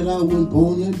say that I was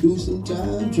born to do some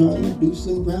time, trying to do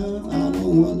some ground. I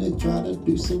don't want to try to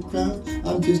do some crime.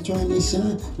 I'm just trying to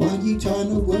shine. Why you trying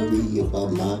to worry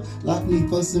about mine? Lock me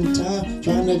for some time,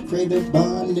 trying to create a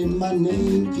bond in my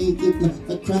name. Jesus, not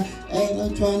a crime. And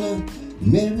I'm trying to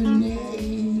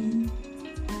marinate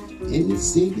in the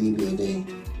city where they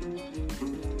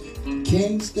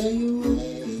can't stay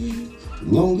away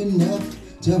long enough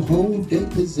to hold their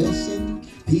possession.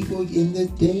 People in the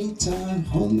daytime,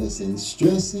 homeless and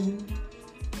stressing.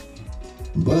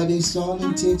 But it's all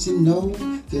intentional.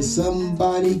 There's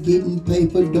somebody getting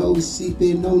paper dough,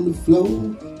 seeping on the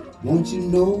floor. Won't you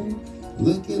know?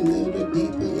 Look a little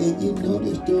deeper and you know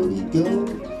the story goes.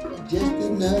 Just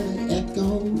another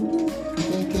echo.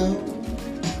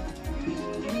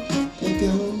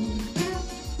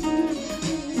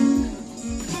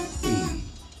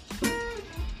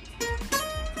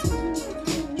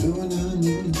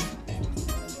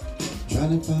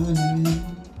 Trying to find living,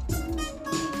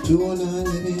 doing our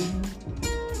living,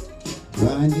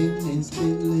 grinding and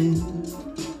spilling,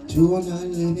 doing our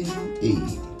living, hey.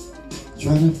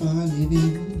 Trying to find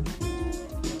living,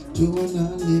 doing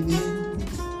our living.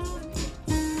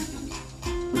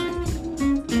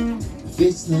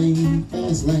 Fifth lane,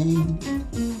 fast lane,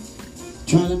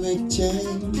 trying to make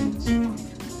change,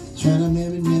 trying to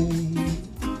marinate,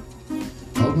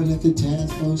 hoping that the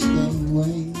task force stay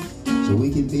away. So we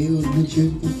can build and the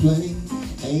children can play.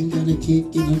 Ain't got a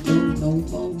kick in the door no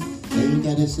more. Ain't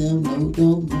gotta sell no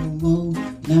dough no more.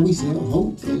 Now we sell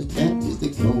hope, cause that is the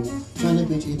goal. Trying to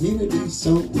build community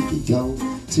so we can go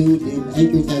to them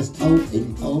acres that's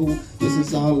O&O. This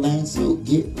is all land, so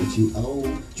get what you owe.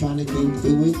 Trying to get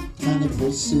through it, trying to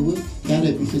pursue it.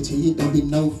 Gotta be strategic, don't be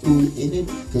no fool in it.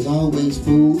 Cause always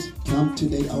fools come to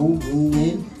their own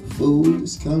ruin.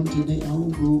 Fools come to their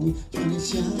own ruin. Trying to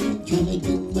shine, trying to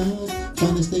get mine.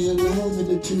 Trying to stay alive in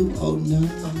the 209.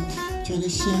 Trying to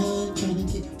shine, trying to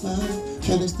get mine.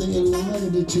 Trying to stay alive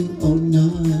in the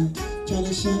 209. Trying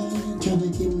to shine, trying to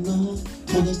get mine.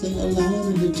 Trying to stay alive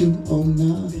in the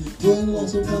 209. Will I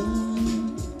survive?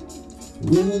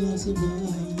 Will I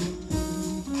survive?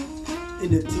 In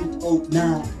the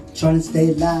 209, trying to stay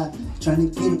alive,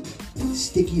 trying to get it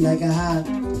sticky like a hive.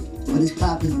 But it's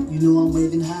popping, you know I'm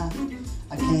waving high.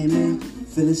 I came in,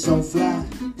 feeling so fly.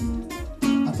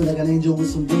 I feel like an angel with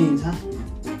some wings, huh?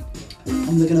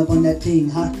 I'm looking up on that thing,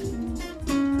 huh?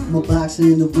 I'm a boxer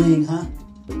in the ring, huh?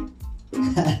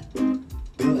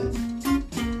 Good.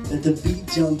 Let the beat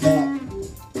jump back.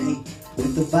 Hey,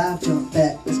 let the vibe jump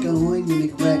back. Let's go and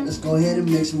make a rack. Let's go ahead and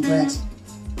make some racks.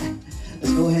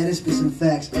 Let's go ahead and spit some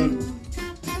facts. Hey,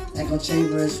 echo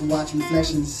chambers from watch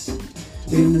reflections.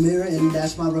 Look in the mirror and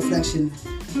that's my reflection.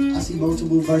 I see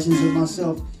multiple versions of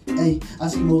myself. Hey, I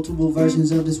see multiple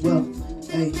versions of this wealth.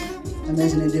 Hey,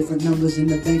 imagining different numbers in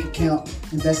the bank account.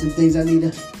 Investing things I need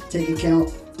to take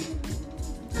account.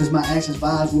 Cause my actions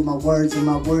vibe with my words and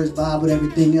my words vibe with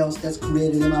everything else that's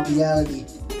created in my reality.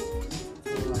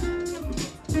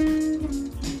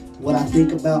 What I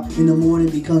think about in the morning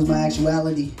becomes my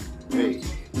actuality.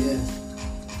 Yeah.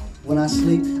 When I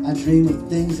sleep, I dream of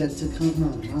things that to come.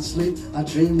 When I sleep, I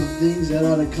dream of things that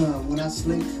are to come. When I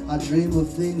sleep, I dream of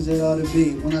things that are to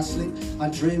be. When I sleep, I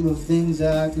dream of things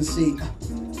that I can see.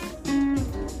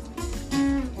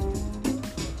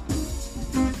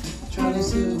 Trying to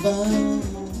survive,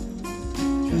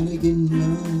 trying to get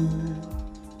mine.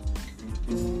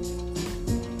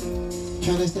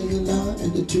 Trying to stay alive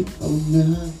in the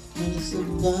 209. Trying to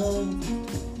survive,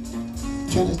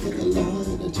 trying to stay alive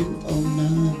in the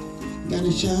 209.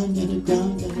 Gotta shine, gotta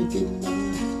grind, gotta get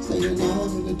mine. Stay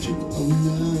alive in the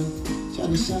 209.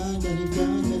 Trying to shine, gotta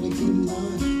grind, gotta get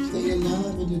mine. Stay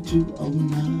alive in the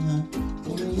 209.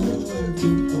 Stay alive in the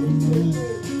 209.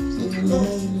 Stay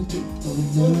alive in the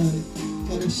 209.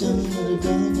 Gotta shine, gotta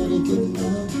grind, gotta get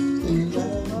mine. Stay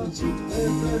alive in the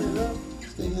 209.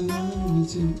 Stay alive in the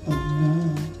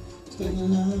 209. Stay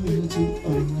alive in the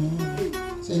 209.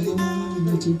 Stay alive in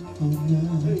the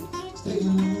 209. Stay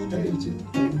alive in the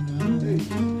 209.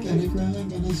 Gotta grind,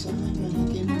 gotta shine, gotta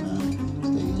get mine.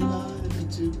 Stay alive in the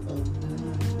 209.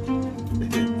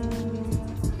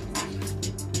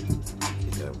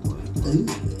 Ooh.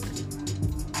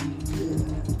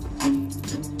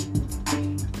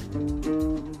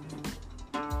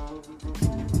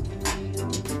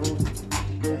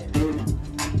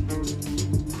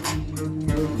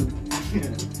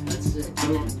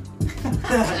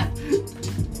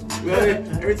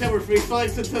 Every time we're freestyling,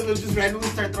 sometimes they'll just randomly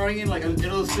start throwing in, like,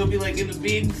 it'll still be like in the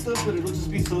beat and stuff, but it'll just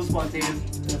be so spontaneous.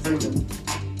 You know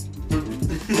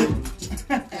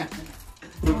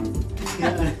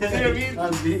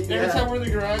what I mean? Every time we're in the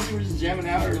garage, we're just jamming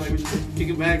out, or like, we just kick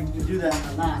it back. We do that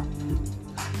a lot.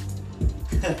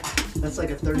 That's like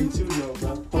a 32 though,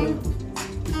 bro.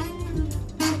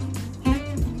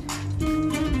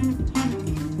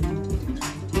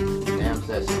 Jam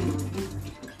session.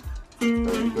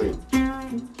 33.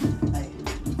 Hey.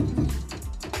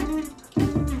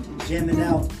 Jamming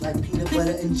out like peanut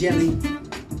butter and jelly.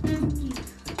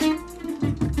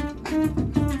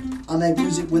 I make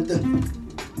music with the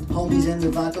homies and the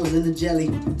vatos and the jelly.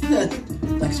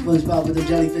 Like SpongeBob with the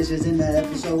jellyfishes in that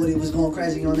episode when he was going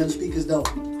crazy on them speakers though.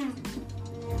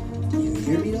 You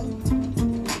hear me though?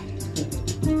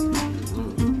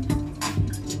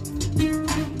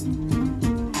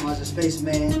 I was a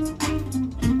spaceman.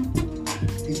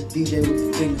 He's a DJ with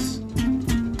the fingers.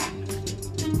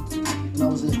 When I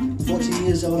was 14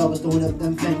 years old, I was throwing up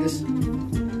them fingers.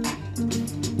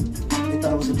 They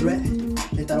thought it was a threat.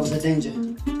 They thought it was a danger.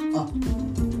 But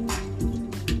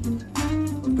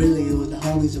really, it was the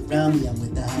homies around me. I'm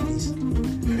with the homies.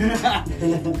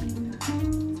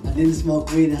 I didn't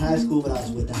smoke weed in high school, but I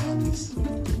was with the homies.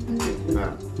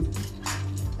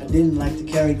 I didn't like to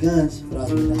carry guns, but I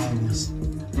was with the homies.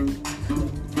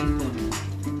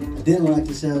 I didn't like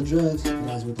to sell drugs, but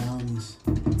I was with the homies.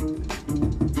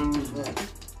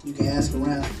 You can ask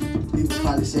around. People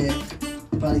probably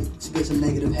probably spit some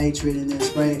negative hatred and then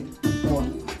spray it. Or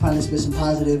probably spit some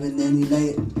positive and then you lay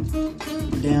it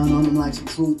down on them like some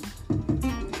truth.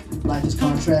 Life is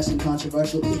contrast and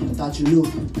controversial. I thought you knew.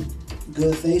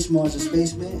 Good face, Mars a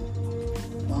spaceman.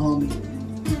 My homie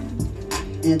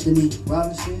Anthony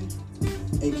Robinson,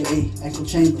 aka Axel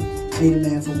Chamber, paid a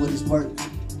man for what he's worth.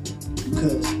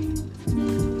 Cause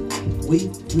we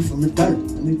from the dirt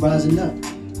and we rising up.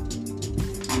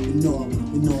 We know our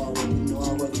work, we know our work, we know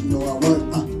our work, we know our work.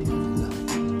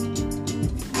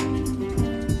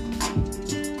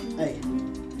 Hey.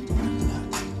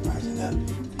 Rising up.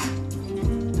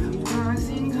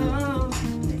 Rising up.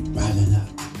 Rising up.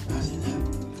 Rising up.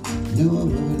 No, no,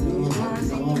 no,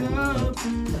 Rising up.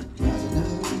 rising up.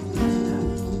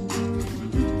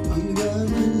 Rising up.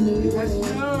 Rising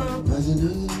up.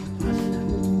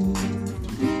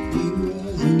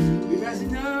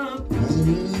 Rising up. Rising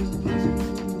up.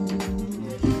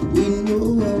 We know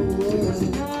our worth.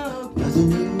 Rising up.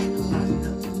 Rising up.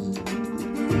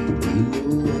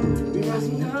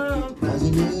 Rising up.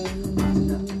 Rising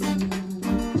up.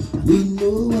 We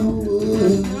know our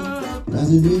worth.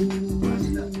 Rising up.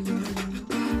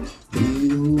 We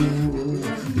know our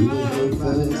worth. We know our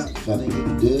first. Trying to get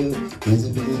the dub.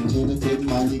 Dancing for the agenda. Take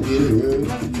mine to get her.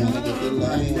 Trying to get the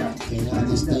line. Can't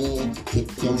understand. Kick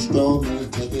your straw man.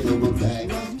 Take it over back.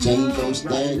 Change your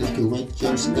status. Correct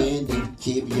your standing.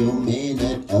 Give your man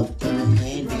that upper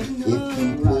hand. If you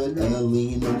put a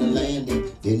lean on the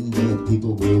landing, then the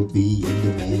people will be in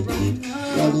demand.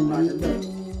 Rising up.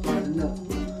 Rising up.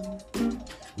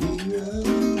 We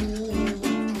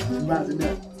Rising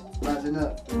up. Rising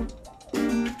up.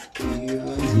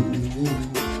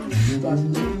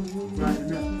 rising up.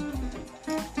 Rising up.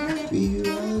 We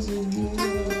rising up.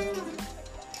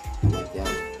 Like that.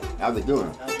 That was a good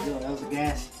one. That was a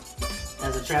gas.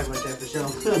 That's a track right there for sure.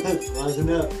 Rising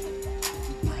up.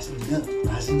 Rising up.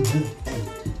 Rising up. Hey.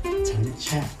 Turn the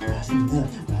track. Rising up.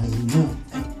 Rising up.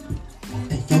 Hey. Got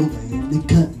that yoga in the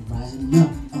cut. Rising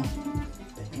up.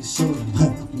 Baking soda.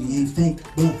 We ain't fake,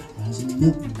 but rising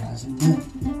up. Rising up.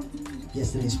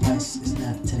 Yesterday's price is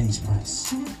not today's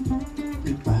price.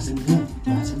 We rising up.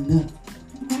 Rising up.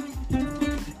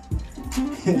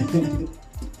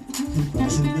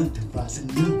 Rising up. Rising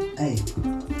up. Hey.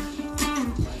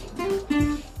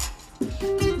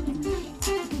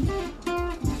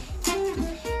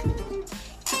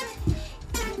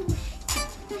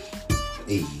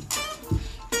 Hey.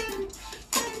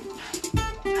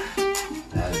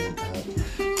 Rising up.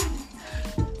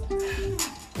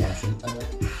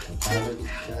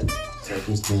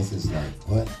 Circumstances like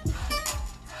what?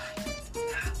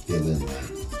 Feeling like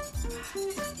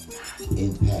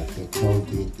impact the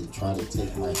COVID to try to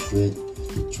take my strength,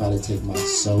 try to take my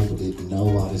soul, but didn't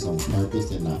know I was on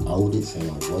purpose and I owed it, so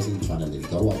I wasn't trying to let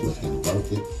go. I wasn't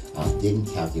worth it. I didn't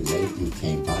calculate. You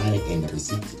came by it and the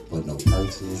receipts but no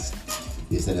purchase.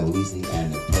 Instead of leasing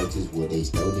and the purchase where they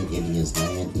stole the Indians'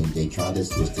 land and they tried to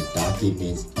switch the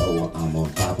documents. Oh, I'm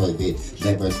on top of it,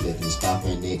 never slipping,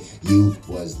 stopping it. You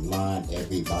was lying,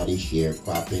 everybody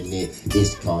sharecropping it.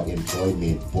 It's called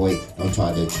employment, boy. Don't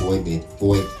try to toy me,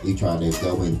 boy. You try to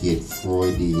go and get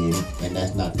Freudian, and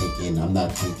that's not thinking. I'm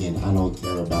not thinking. I don't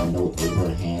care about no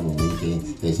Abraham Lincoln,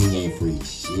 cause he ain't free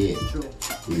shit.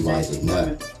 We rising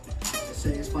up. They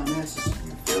say it's finances.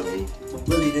 You feel me? But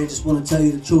really, they just want to tell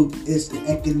you the truth. It's the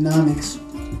economics.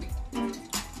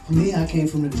 For me, I came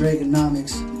from the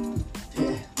Dragonomics.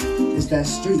 Yeah, it's that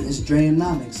street. It's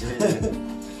Dragonomics.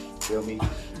 Feel me?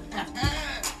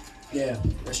 Yeah,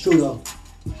 that's true though.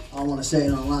 I don't want to say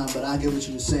it online, but I get what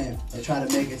you were saying. They try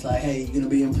to make it like, hey, you're gonna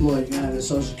be employed. You're gonna have a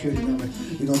social security number.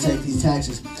 You're gonna take these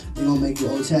taxes. We're gonna make you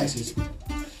owe taxes. You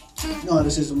know how the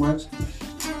system works.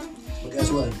 But guess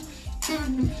what?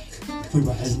 We're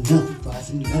rising up,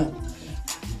 rising up,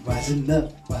 rising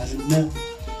up, rising up.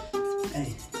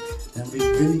 Hey, then we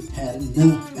really had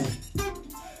enough. Hey.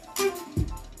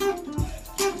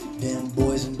 Them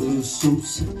boys in blue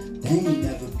suits, they ain't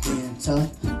never been tough.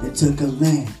 They took a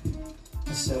land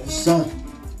and said, what's up?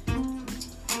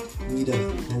 We the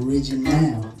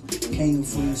original, came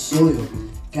from the soil,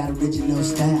 got original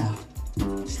style.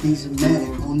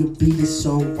 Steezomatic on the beat is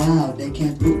so wild, they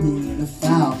can't put me in a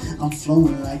foul. I'm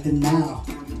flowing like the Nile,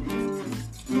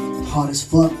 hard as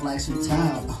fuck like some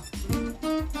tile.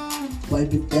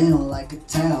 Wipe it down like a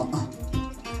towel.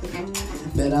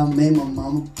 Bet I made my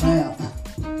mama proud. I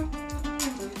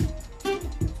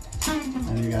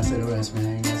ain't gotta say the rest, man. I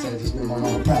ain't gotta say it. Just made my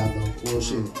mama proud though. Real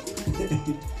shit.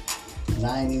 Cause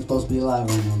I ain't even supposed to be alive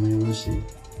right now, man. Real shit.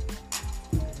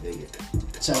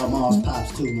 Shout out Mars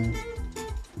Pops too, man.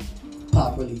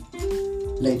 Pop really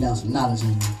laid down some knowledge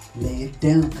on me. Lay it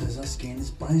down, cause our skin is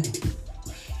brown.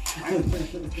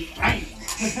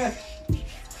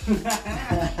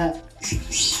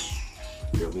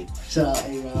 Feel me? Shout out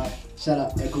A-Rod. Shout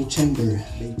out Echo Chamber,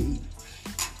 baby.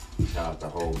 Shout out the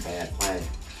whole bad plan.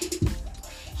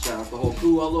 Shout out the whole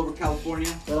crew all over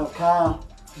California. Shout out Kyle.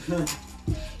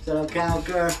 Shout out Kyle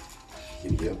Kerr.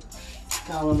 Yep.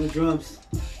 Kyle on the drums.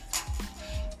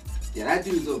 Yeah, that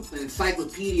dude's an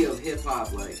encyclopedia of hip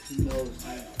hop, like He knows,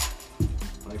 man.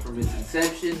 from its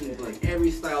inception, like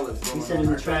every style that's going He's on.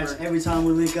 sending me tracks every time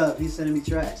we link up. He's sending me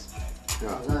tracks.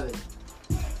 Yeah. I love it.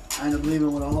 I end up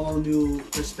leaving with a whole new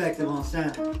perspective on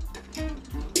sound.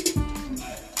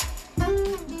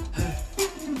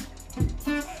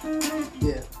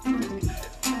 Yeah.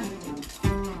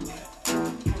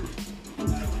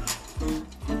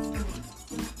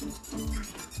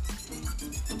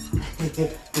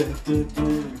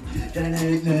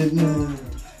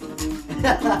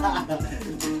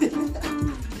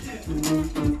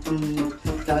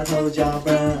 I told y'all,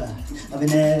 bruh, I've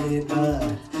been at it,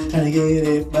 bruh, tryna get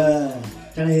it, bruh,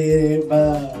 tryna hit it,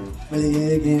 bruh, really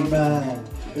hit it again,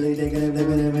 bruh, really taking it,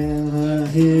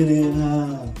 hit it,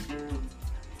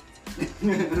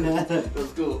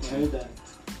 That's cool. I heard that.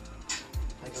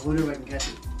 Like, I wonder if I can catch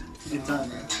it. Good time,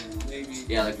 man.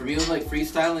 Yeah, like for me, it was like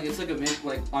freestyling. It's like a mix,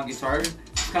 like on guitar.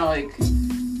 It's kind of like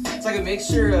it's like a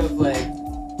mixture of like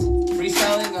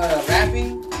freestyling,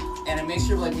 rapping, and a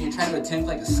mixture of like when you're trying to attempt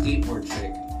like a skateboard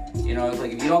trick. You know, it's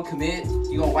like if you don't commit,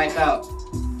 you're gonna wipe out.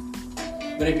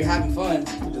 But if you're having fun,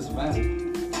 it doesn't matter.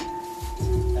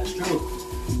 That's true.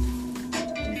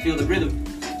 You feel the rhythm.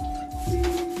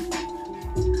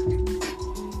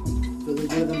 Feel the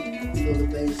rhythm, feel the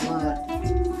bass line.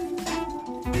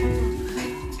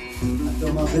 I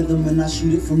feel my rhythm and I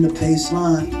shoot it from the bass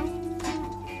line.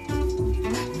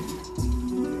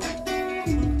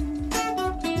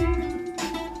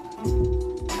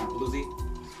 Bluesy.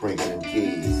 Sprinkle them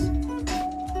keys.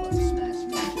 Smash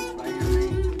me just right here,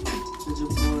 man. With your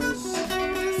boys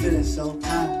feeling so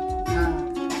high.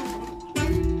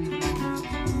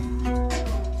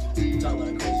 Talk about a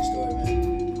crazy story,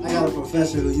 man. I got a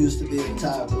professor who used to be a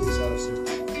retired police officer.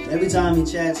 Every time he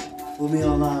chats with me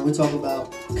online, we talk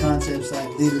about concepts like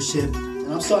leadership,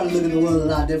 and I'm starting to look at the world a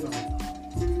lot differently.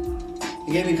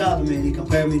 He gave me a compliment. He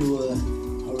compared me to a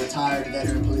retired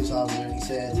veteran police officer, and he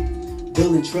said,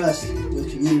 building trust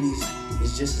with communities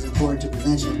is just as important to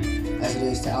prevention as it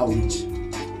is to outreach.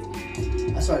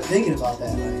 I started thinking about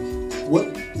that,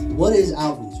 like, what is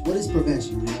outreach? What is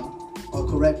prevention, you know? Or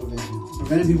correct prevention?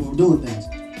 Preventing people from doing things.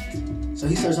 So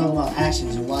he starts talking about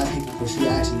actions and why people pursue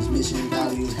actions, mission,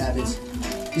 values, habits.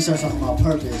 He starts talking about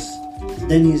purpose.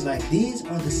 Then he's like, these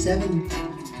are the 7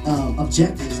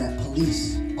 objectives that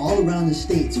police all around the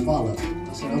states follow.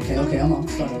 I said, okay, I'm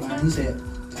starting to learn. He said,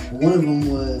 one of them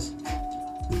was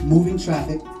moving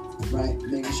traffic, right?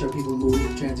 Making sure people move,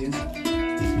 transients.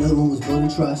 Another one was building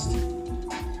trust.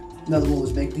 Another one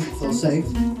was making people feel safe.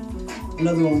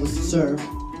 Another one was to serve.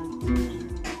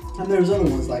 And there's other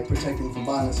ones like protecting from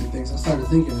violence and things. I started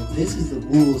thinking, if this is the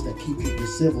rules that keep people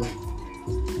civil,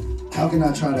 how can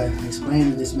I try to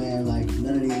explain to this man like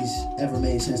none of these ever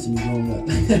made sense to me growing up?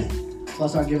 So I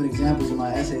started giving examples in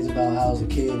my essays about how I was a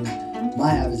kid and my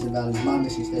habits and values, my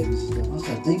mission statements and stuff. I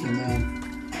started thinking,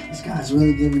 man, this guy's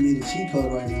really giving me the cheat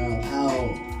code right now of how,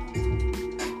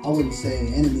 I wouldn't say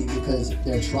enemy because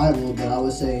they're tribal, but I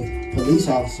would say police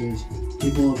officers,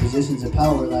 people in positions of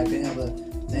power, like they have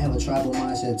a tribal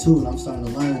mindset too, and I'm starting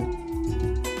to learn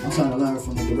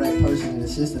from a direct person in the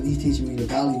system. He's teaching me the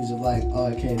values of like, oh,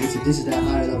 okay, this is that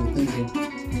higher level thinking.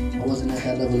 I wasn't at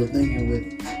that level of thinking with,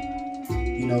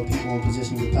 you know, people in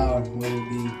positions of power, whether it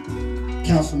be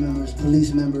council members,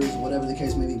 police members, whatever the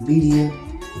case may be, media.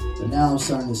 But now I'm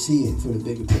starting to see it for the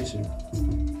bigger picture.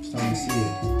 I'm starting to see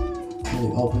it,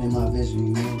 really opening my vision,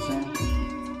 you know what I'm saying?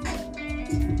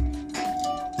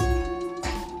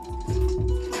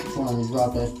 I'm trying to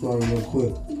drop that story real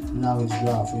quick. Now it's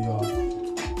drop for y'all.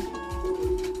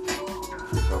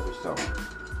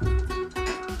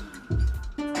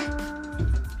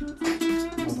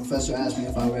 My professor asked me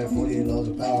if I read 48 Laws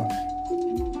of Power.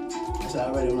 I said I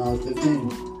read it when I was 15.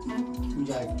 He was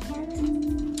like,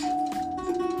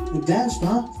 advanced,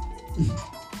 huh?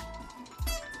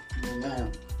 Oh,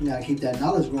 man, you gotta keep that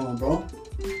knowledge growing, bro.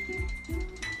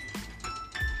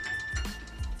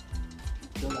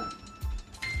 Feel that.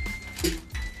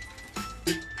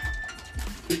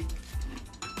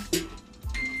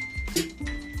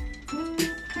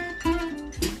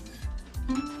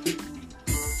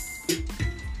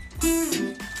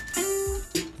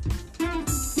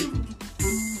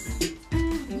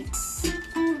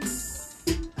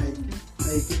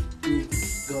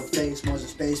 Go face, Mars and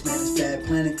space, man, it's bad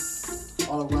planet.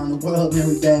 All around the world, man,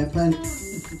 we bad planet.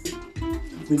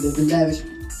 We live in lavish.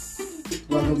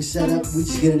 Wherever we set up, we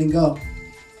just get it and go.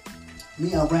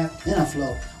 Me, I rap and I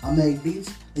flow. I make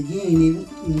beats that you ain't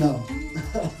even know.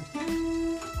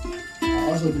 I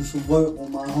also do some work with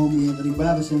my homie Anthony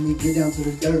Robinson. We get down to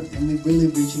the dirt and we really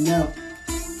reaching out.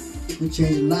 We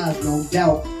changing lives, no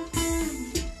doubt.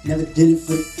 Never did it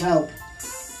for the clout.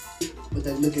 But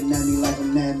they looking at me like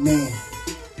I'm that man.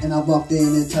 And I walked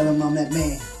in and tell them I'm that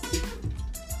man.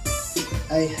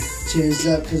 Hey, cheers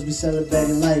up, cause we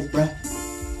celebrating life, bruh.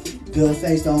 Good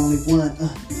face, the only one.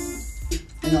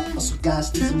 And I also got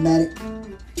systematic.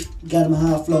 Got them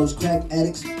high flows, crack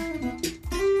addicts.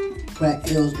 Crack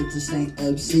hills, but this ain't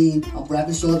obscene. I'm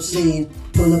rapping so obscene.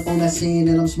 Pull up on that scene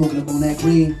and I'm smoking up on that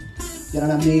green. You know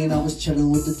what I mean? I was chilling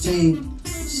with the team.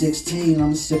 16,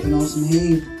 I'm sipping on some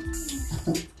heat.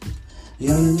 You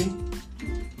know what I mean?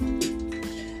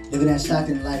 Living that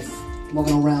Stockton life.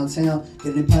 Walking around town,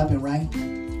 getting it poppin', right?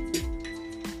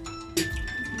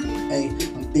 Hey,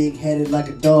 I'm big-headed like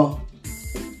a dog.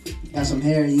 Got some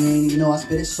hair, you ain't even know I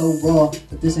spit it so raw.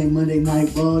 But this ain't Monday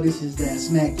Night Raw, this is that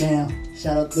SmackDown.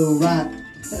 Shout out Lil Rock.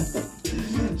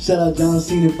 Shout out John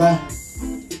Cena, bro.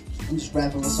 I'm just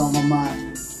rapping what's on my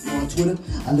mind. On Twitter,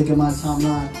 I look at my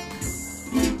timeline.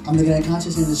 I'm looking at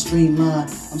conscious in the streamline.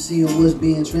 I'm seeing what's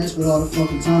being transferred all the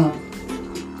fucking time.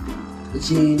 But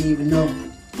you ain't even know.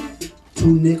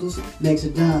 2 nickels makes a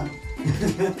dime.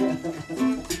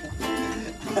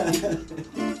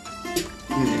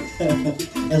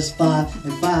 That's 5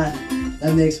 and 5.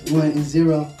 That makes 1 and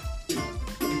 0.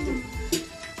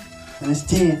 And it's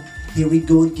 10. Here we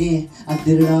go again. I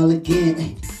did it all again. I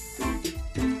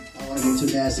don't want to get too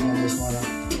nasty on this one,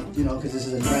 you know, because this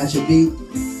is a ratchet beat.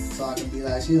 So I can be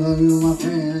like, she hung me with my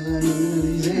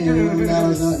friends. You know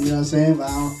what I'm saying? But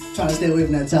I'm trying to stay away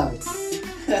from that topic.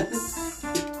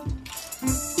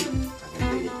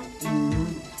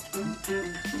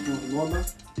 More, bro?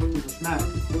 It's a snack.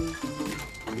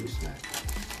 Big snack.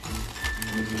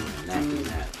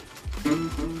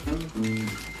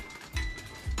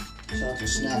 Shout out to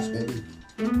Snaps, baby.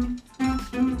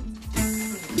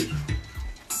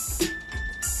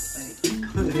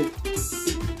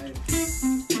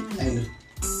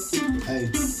 Hey.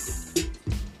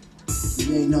 You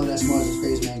ain't know that's Mars'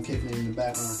 Spaceman kicking it in the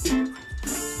background.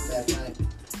 Bad planet.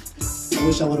 I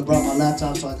wish I would have brought my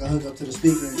laptop so I could hook up to the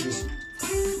speaker and just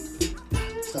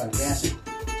start gassing.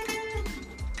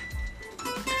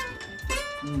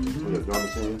 With a drum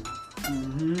machine.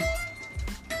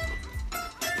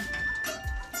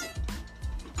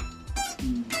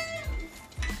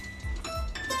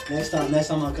 Next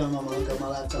time I come, I'm gonna hook up my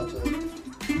laptop to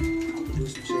do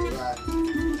some shit live.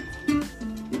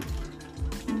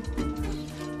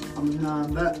 I'm not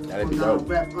rap. That'd be I'm not dope.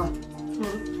 rap.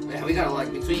 Yeah, we got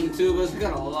like between the two of us, we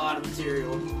got a lot of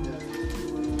material. Yeah.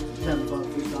 Having fun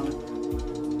freestyling.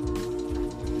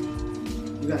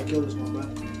 You gotta kill this one, bro.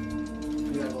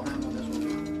 You gotta go ham on this one.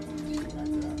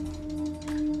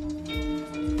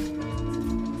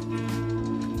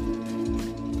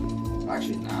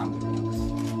 Actually, nah, I'm gonna do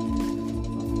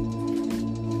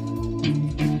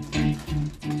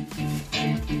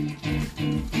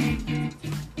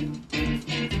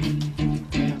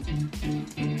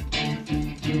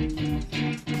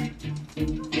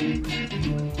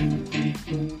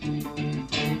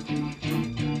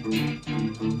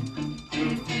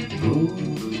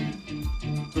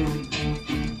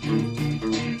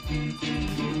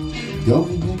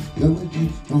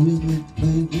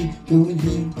Go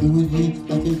ahead,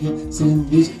 like a hot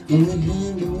sandwich. Go ahead,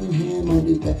 on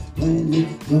this back planet.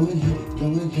 Go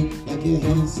ahead, like a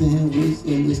hot sandwich.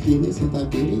 In the skin, since I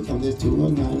did it, from this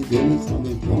 209 goodness, I'm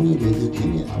born and raised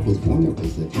in it. I was born and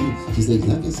raised in it. She's a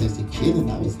younger sexy kid, and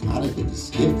I was hotter than the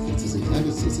skin. She's a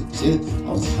younger sexy kid,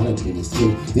 I was hotter than the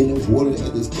skin. Been in water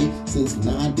at this stick since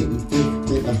 9 didn't fit.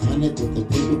 Right behind it with the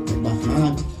paper, right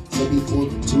behind me. So before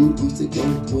 2 weeks ago,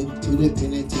 went to the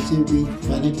penitentiary,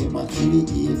 trying to get my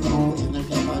 20 years on, and I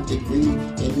got my degree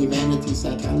in humanities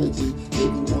psychology.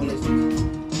 Didn't want it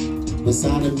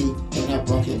beside of me, and I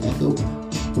brought the echo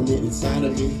from the inside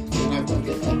of me, and I brought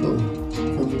the echo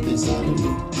from the inside of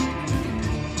me.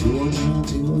 209,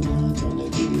 trying to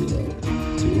get it up.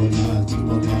 209, trying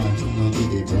to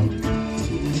get it, bro.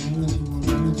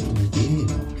 209, trying to get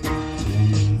it up.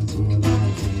 209, trying to get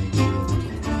it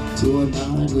up.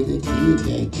 209 with a kid,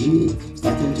 that kid.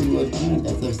 Stopping 209,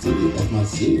 that's our city, that's my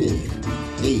city.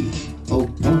 Hey, oh,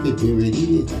 pump it where it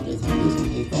is. All the time is when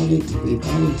they call it,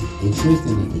 everybody.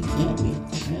 Interested in the camping,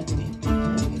 slapping,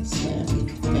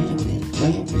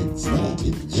 trapping,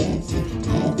 slapping, Jackson,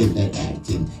 having that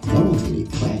acting, going to get it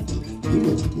cracking. You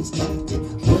go to this acting,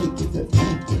 work with the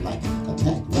packing like a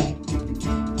pack rack.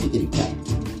 You get it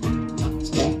cracking,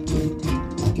 stacking,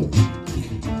 like a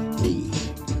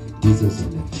Jesus in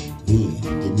the wind,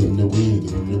 getting in the wind,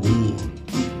 getting in the wind.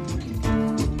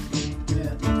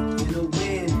 Yeah, in the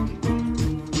wind.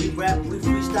 We rap, we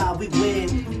freestyle, we win.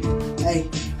 Hey,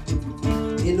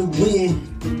 in the wind.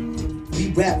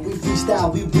 We rap, we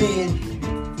freestyle, we win.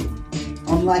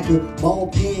 I'm like a ball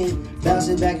pin,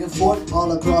 bouncing back and forth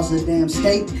all across the damn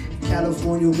state.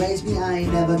 California raised me, I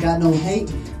ain't never got no hate.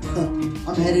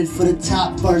 I'm headed for the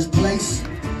top, first place.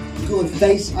 Good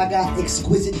face, I got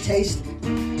exquisite taste.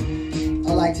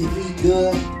 I like to eat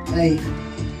good, hey.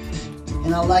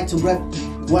 And I like to rep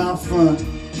where I'm from.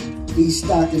 East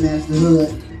Stockton, that's the hood.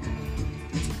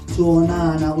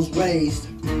 209, I was raised.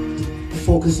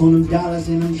 Focus on them dollars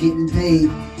and I'm getting paid.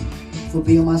 For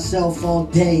being myself all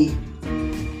day.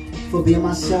 For being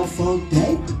myself all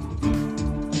day.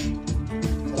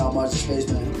 Shout out March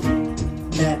Spaceman.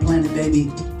 Bad Planet,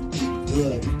 baby.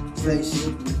 Good face.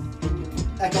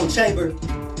 Echo Chamber.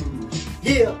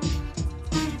 Yeah.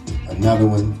 Another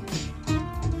one.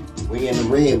 We in the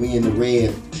red, we in the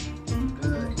red.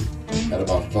 Good. Got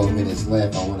about 4 minutes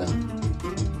left. I wanna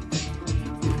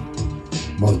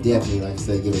most definitely, like I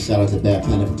said, give a shout out to Bad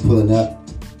Planet for pulling up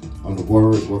on the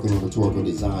Word, working on Rhetorical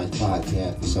Designs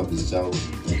podcast for Something Show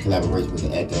in collaboration with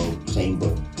the Echo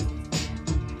Chamber.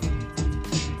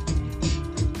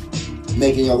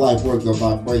 Making your life work, your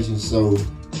vibrations. So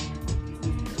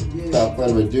without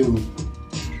further ado,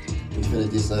 we're gonna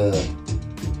just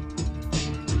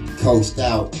coast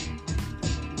out.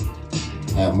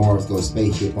 Have Mars go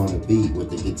spaceship on the beat with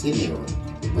the continuer.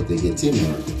 With the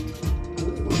continuer.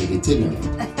 With the continuer.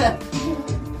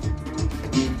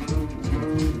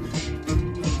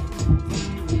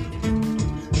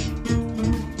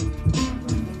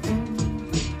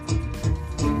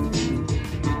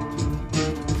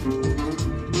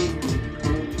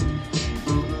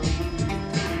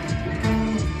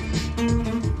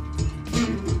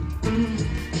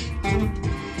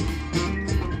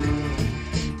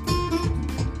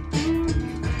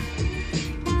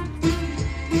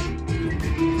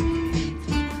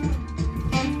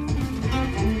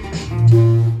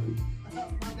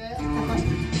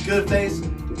 Good face,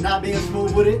 not being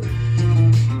smooth with it.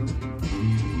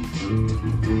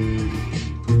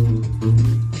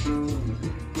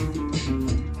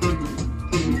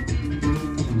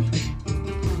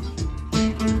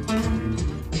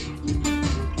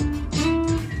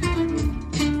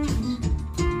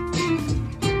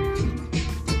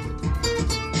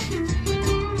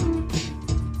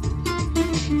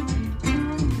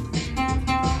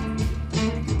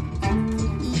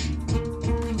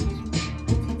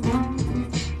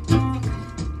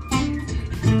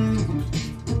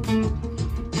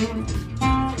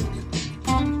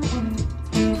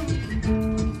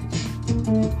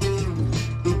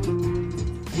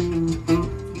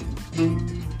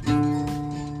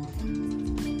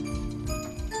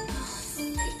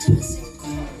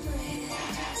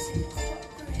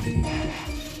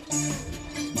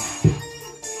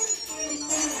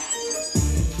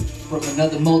 From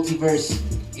another multiverse,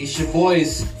 it's your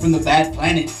boys from the Bad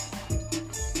Planet.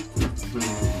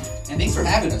 And thanks for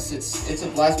having us. It's a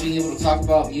blast being able to talk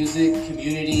about music,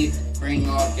 community, bringing it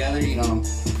all together, you know,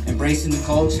 embracing the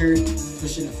culture,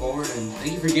 pushing it forward. And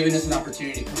thank you for giving us an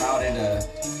opportunity to come out and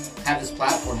have this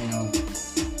platform, you know.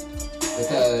 With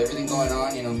everything going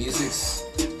on, you know, music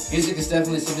is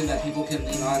definitely something that people can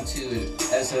lean on to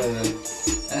as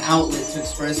an outlet to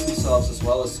express themselves as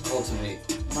well as to cultivate.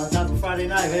 My type of Friday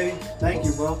night, baby. Thank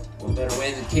you, bro. What better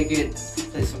way than kick it,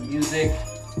 play some music,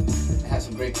 and have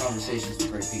some great conversations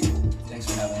with great people. Thanks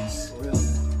for having us. For real.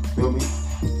 Feel me?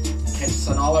 Catch us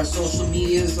on all our social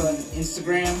medias on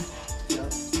Instagram.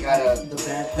 You got the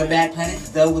Bad Planet,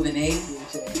 the with an A.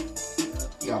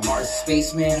 You got Mars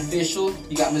Spaceman Official.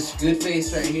 You got Mr.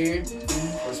 Goodface right here.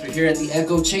 Of course, we're here at the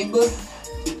Echo Chamber.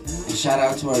 And shout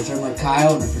out to our drummer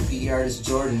Kyle and our graffiti artist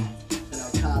Jordan. You know,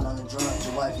 Kyle on the drums,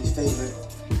 your wifey's favorite.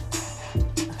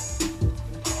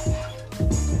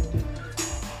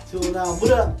 Now,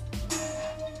 what up?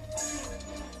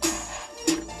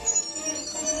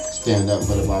 Stand up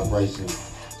for the vibration.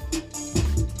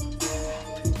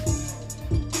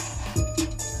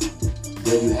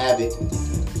 There you have it.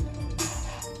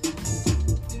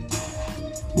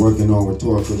 Working on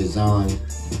Rhetorical Design,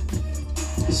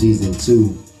 Season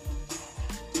 2.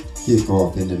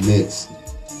 Kickoff in the mix.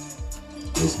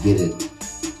 Let's get it.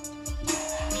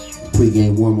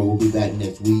 Pre-game warmer. We'll be back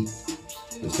next week.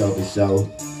 For show.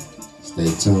 Stay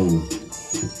tuned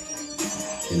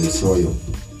in the soil.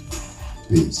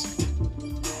 Peace.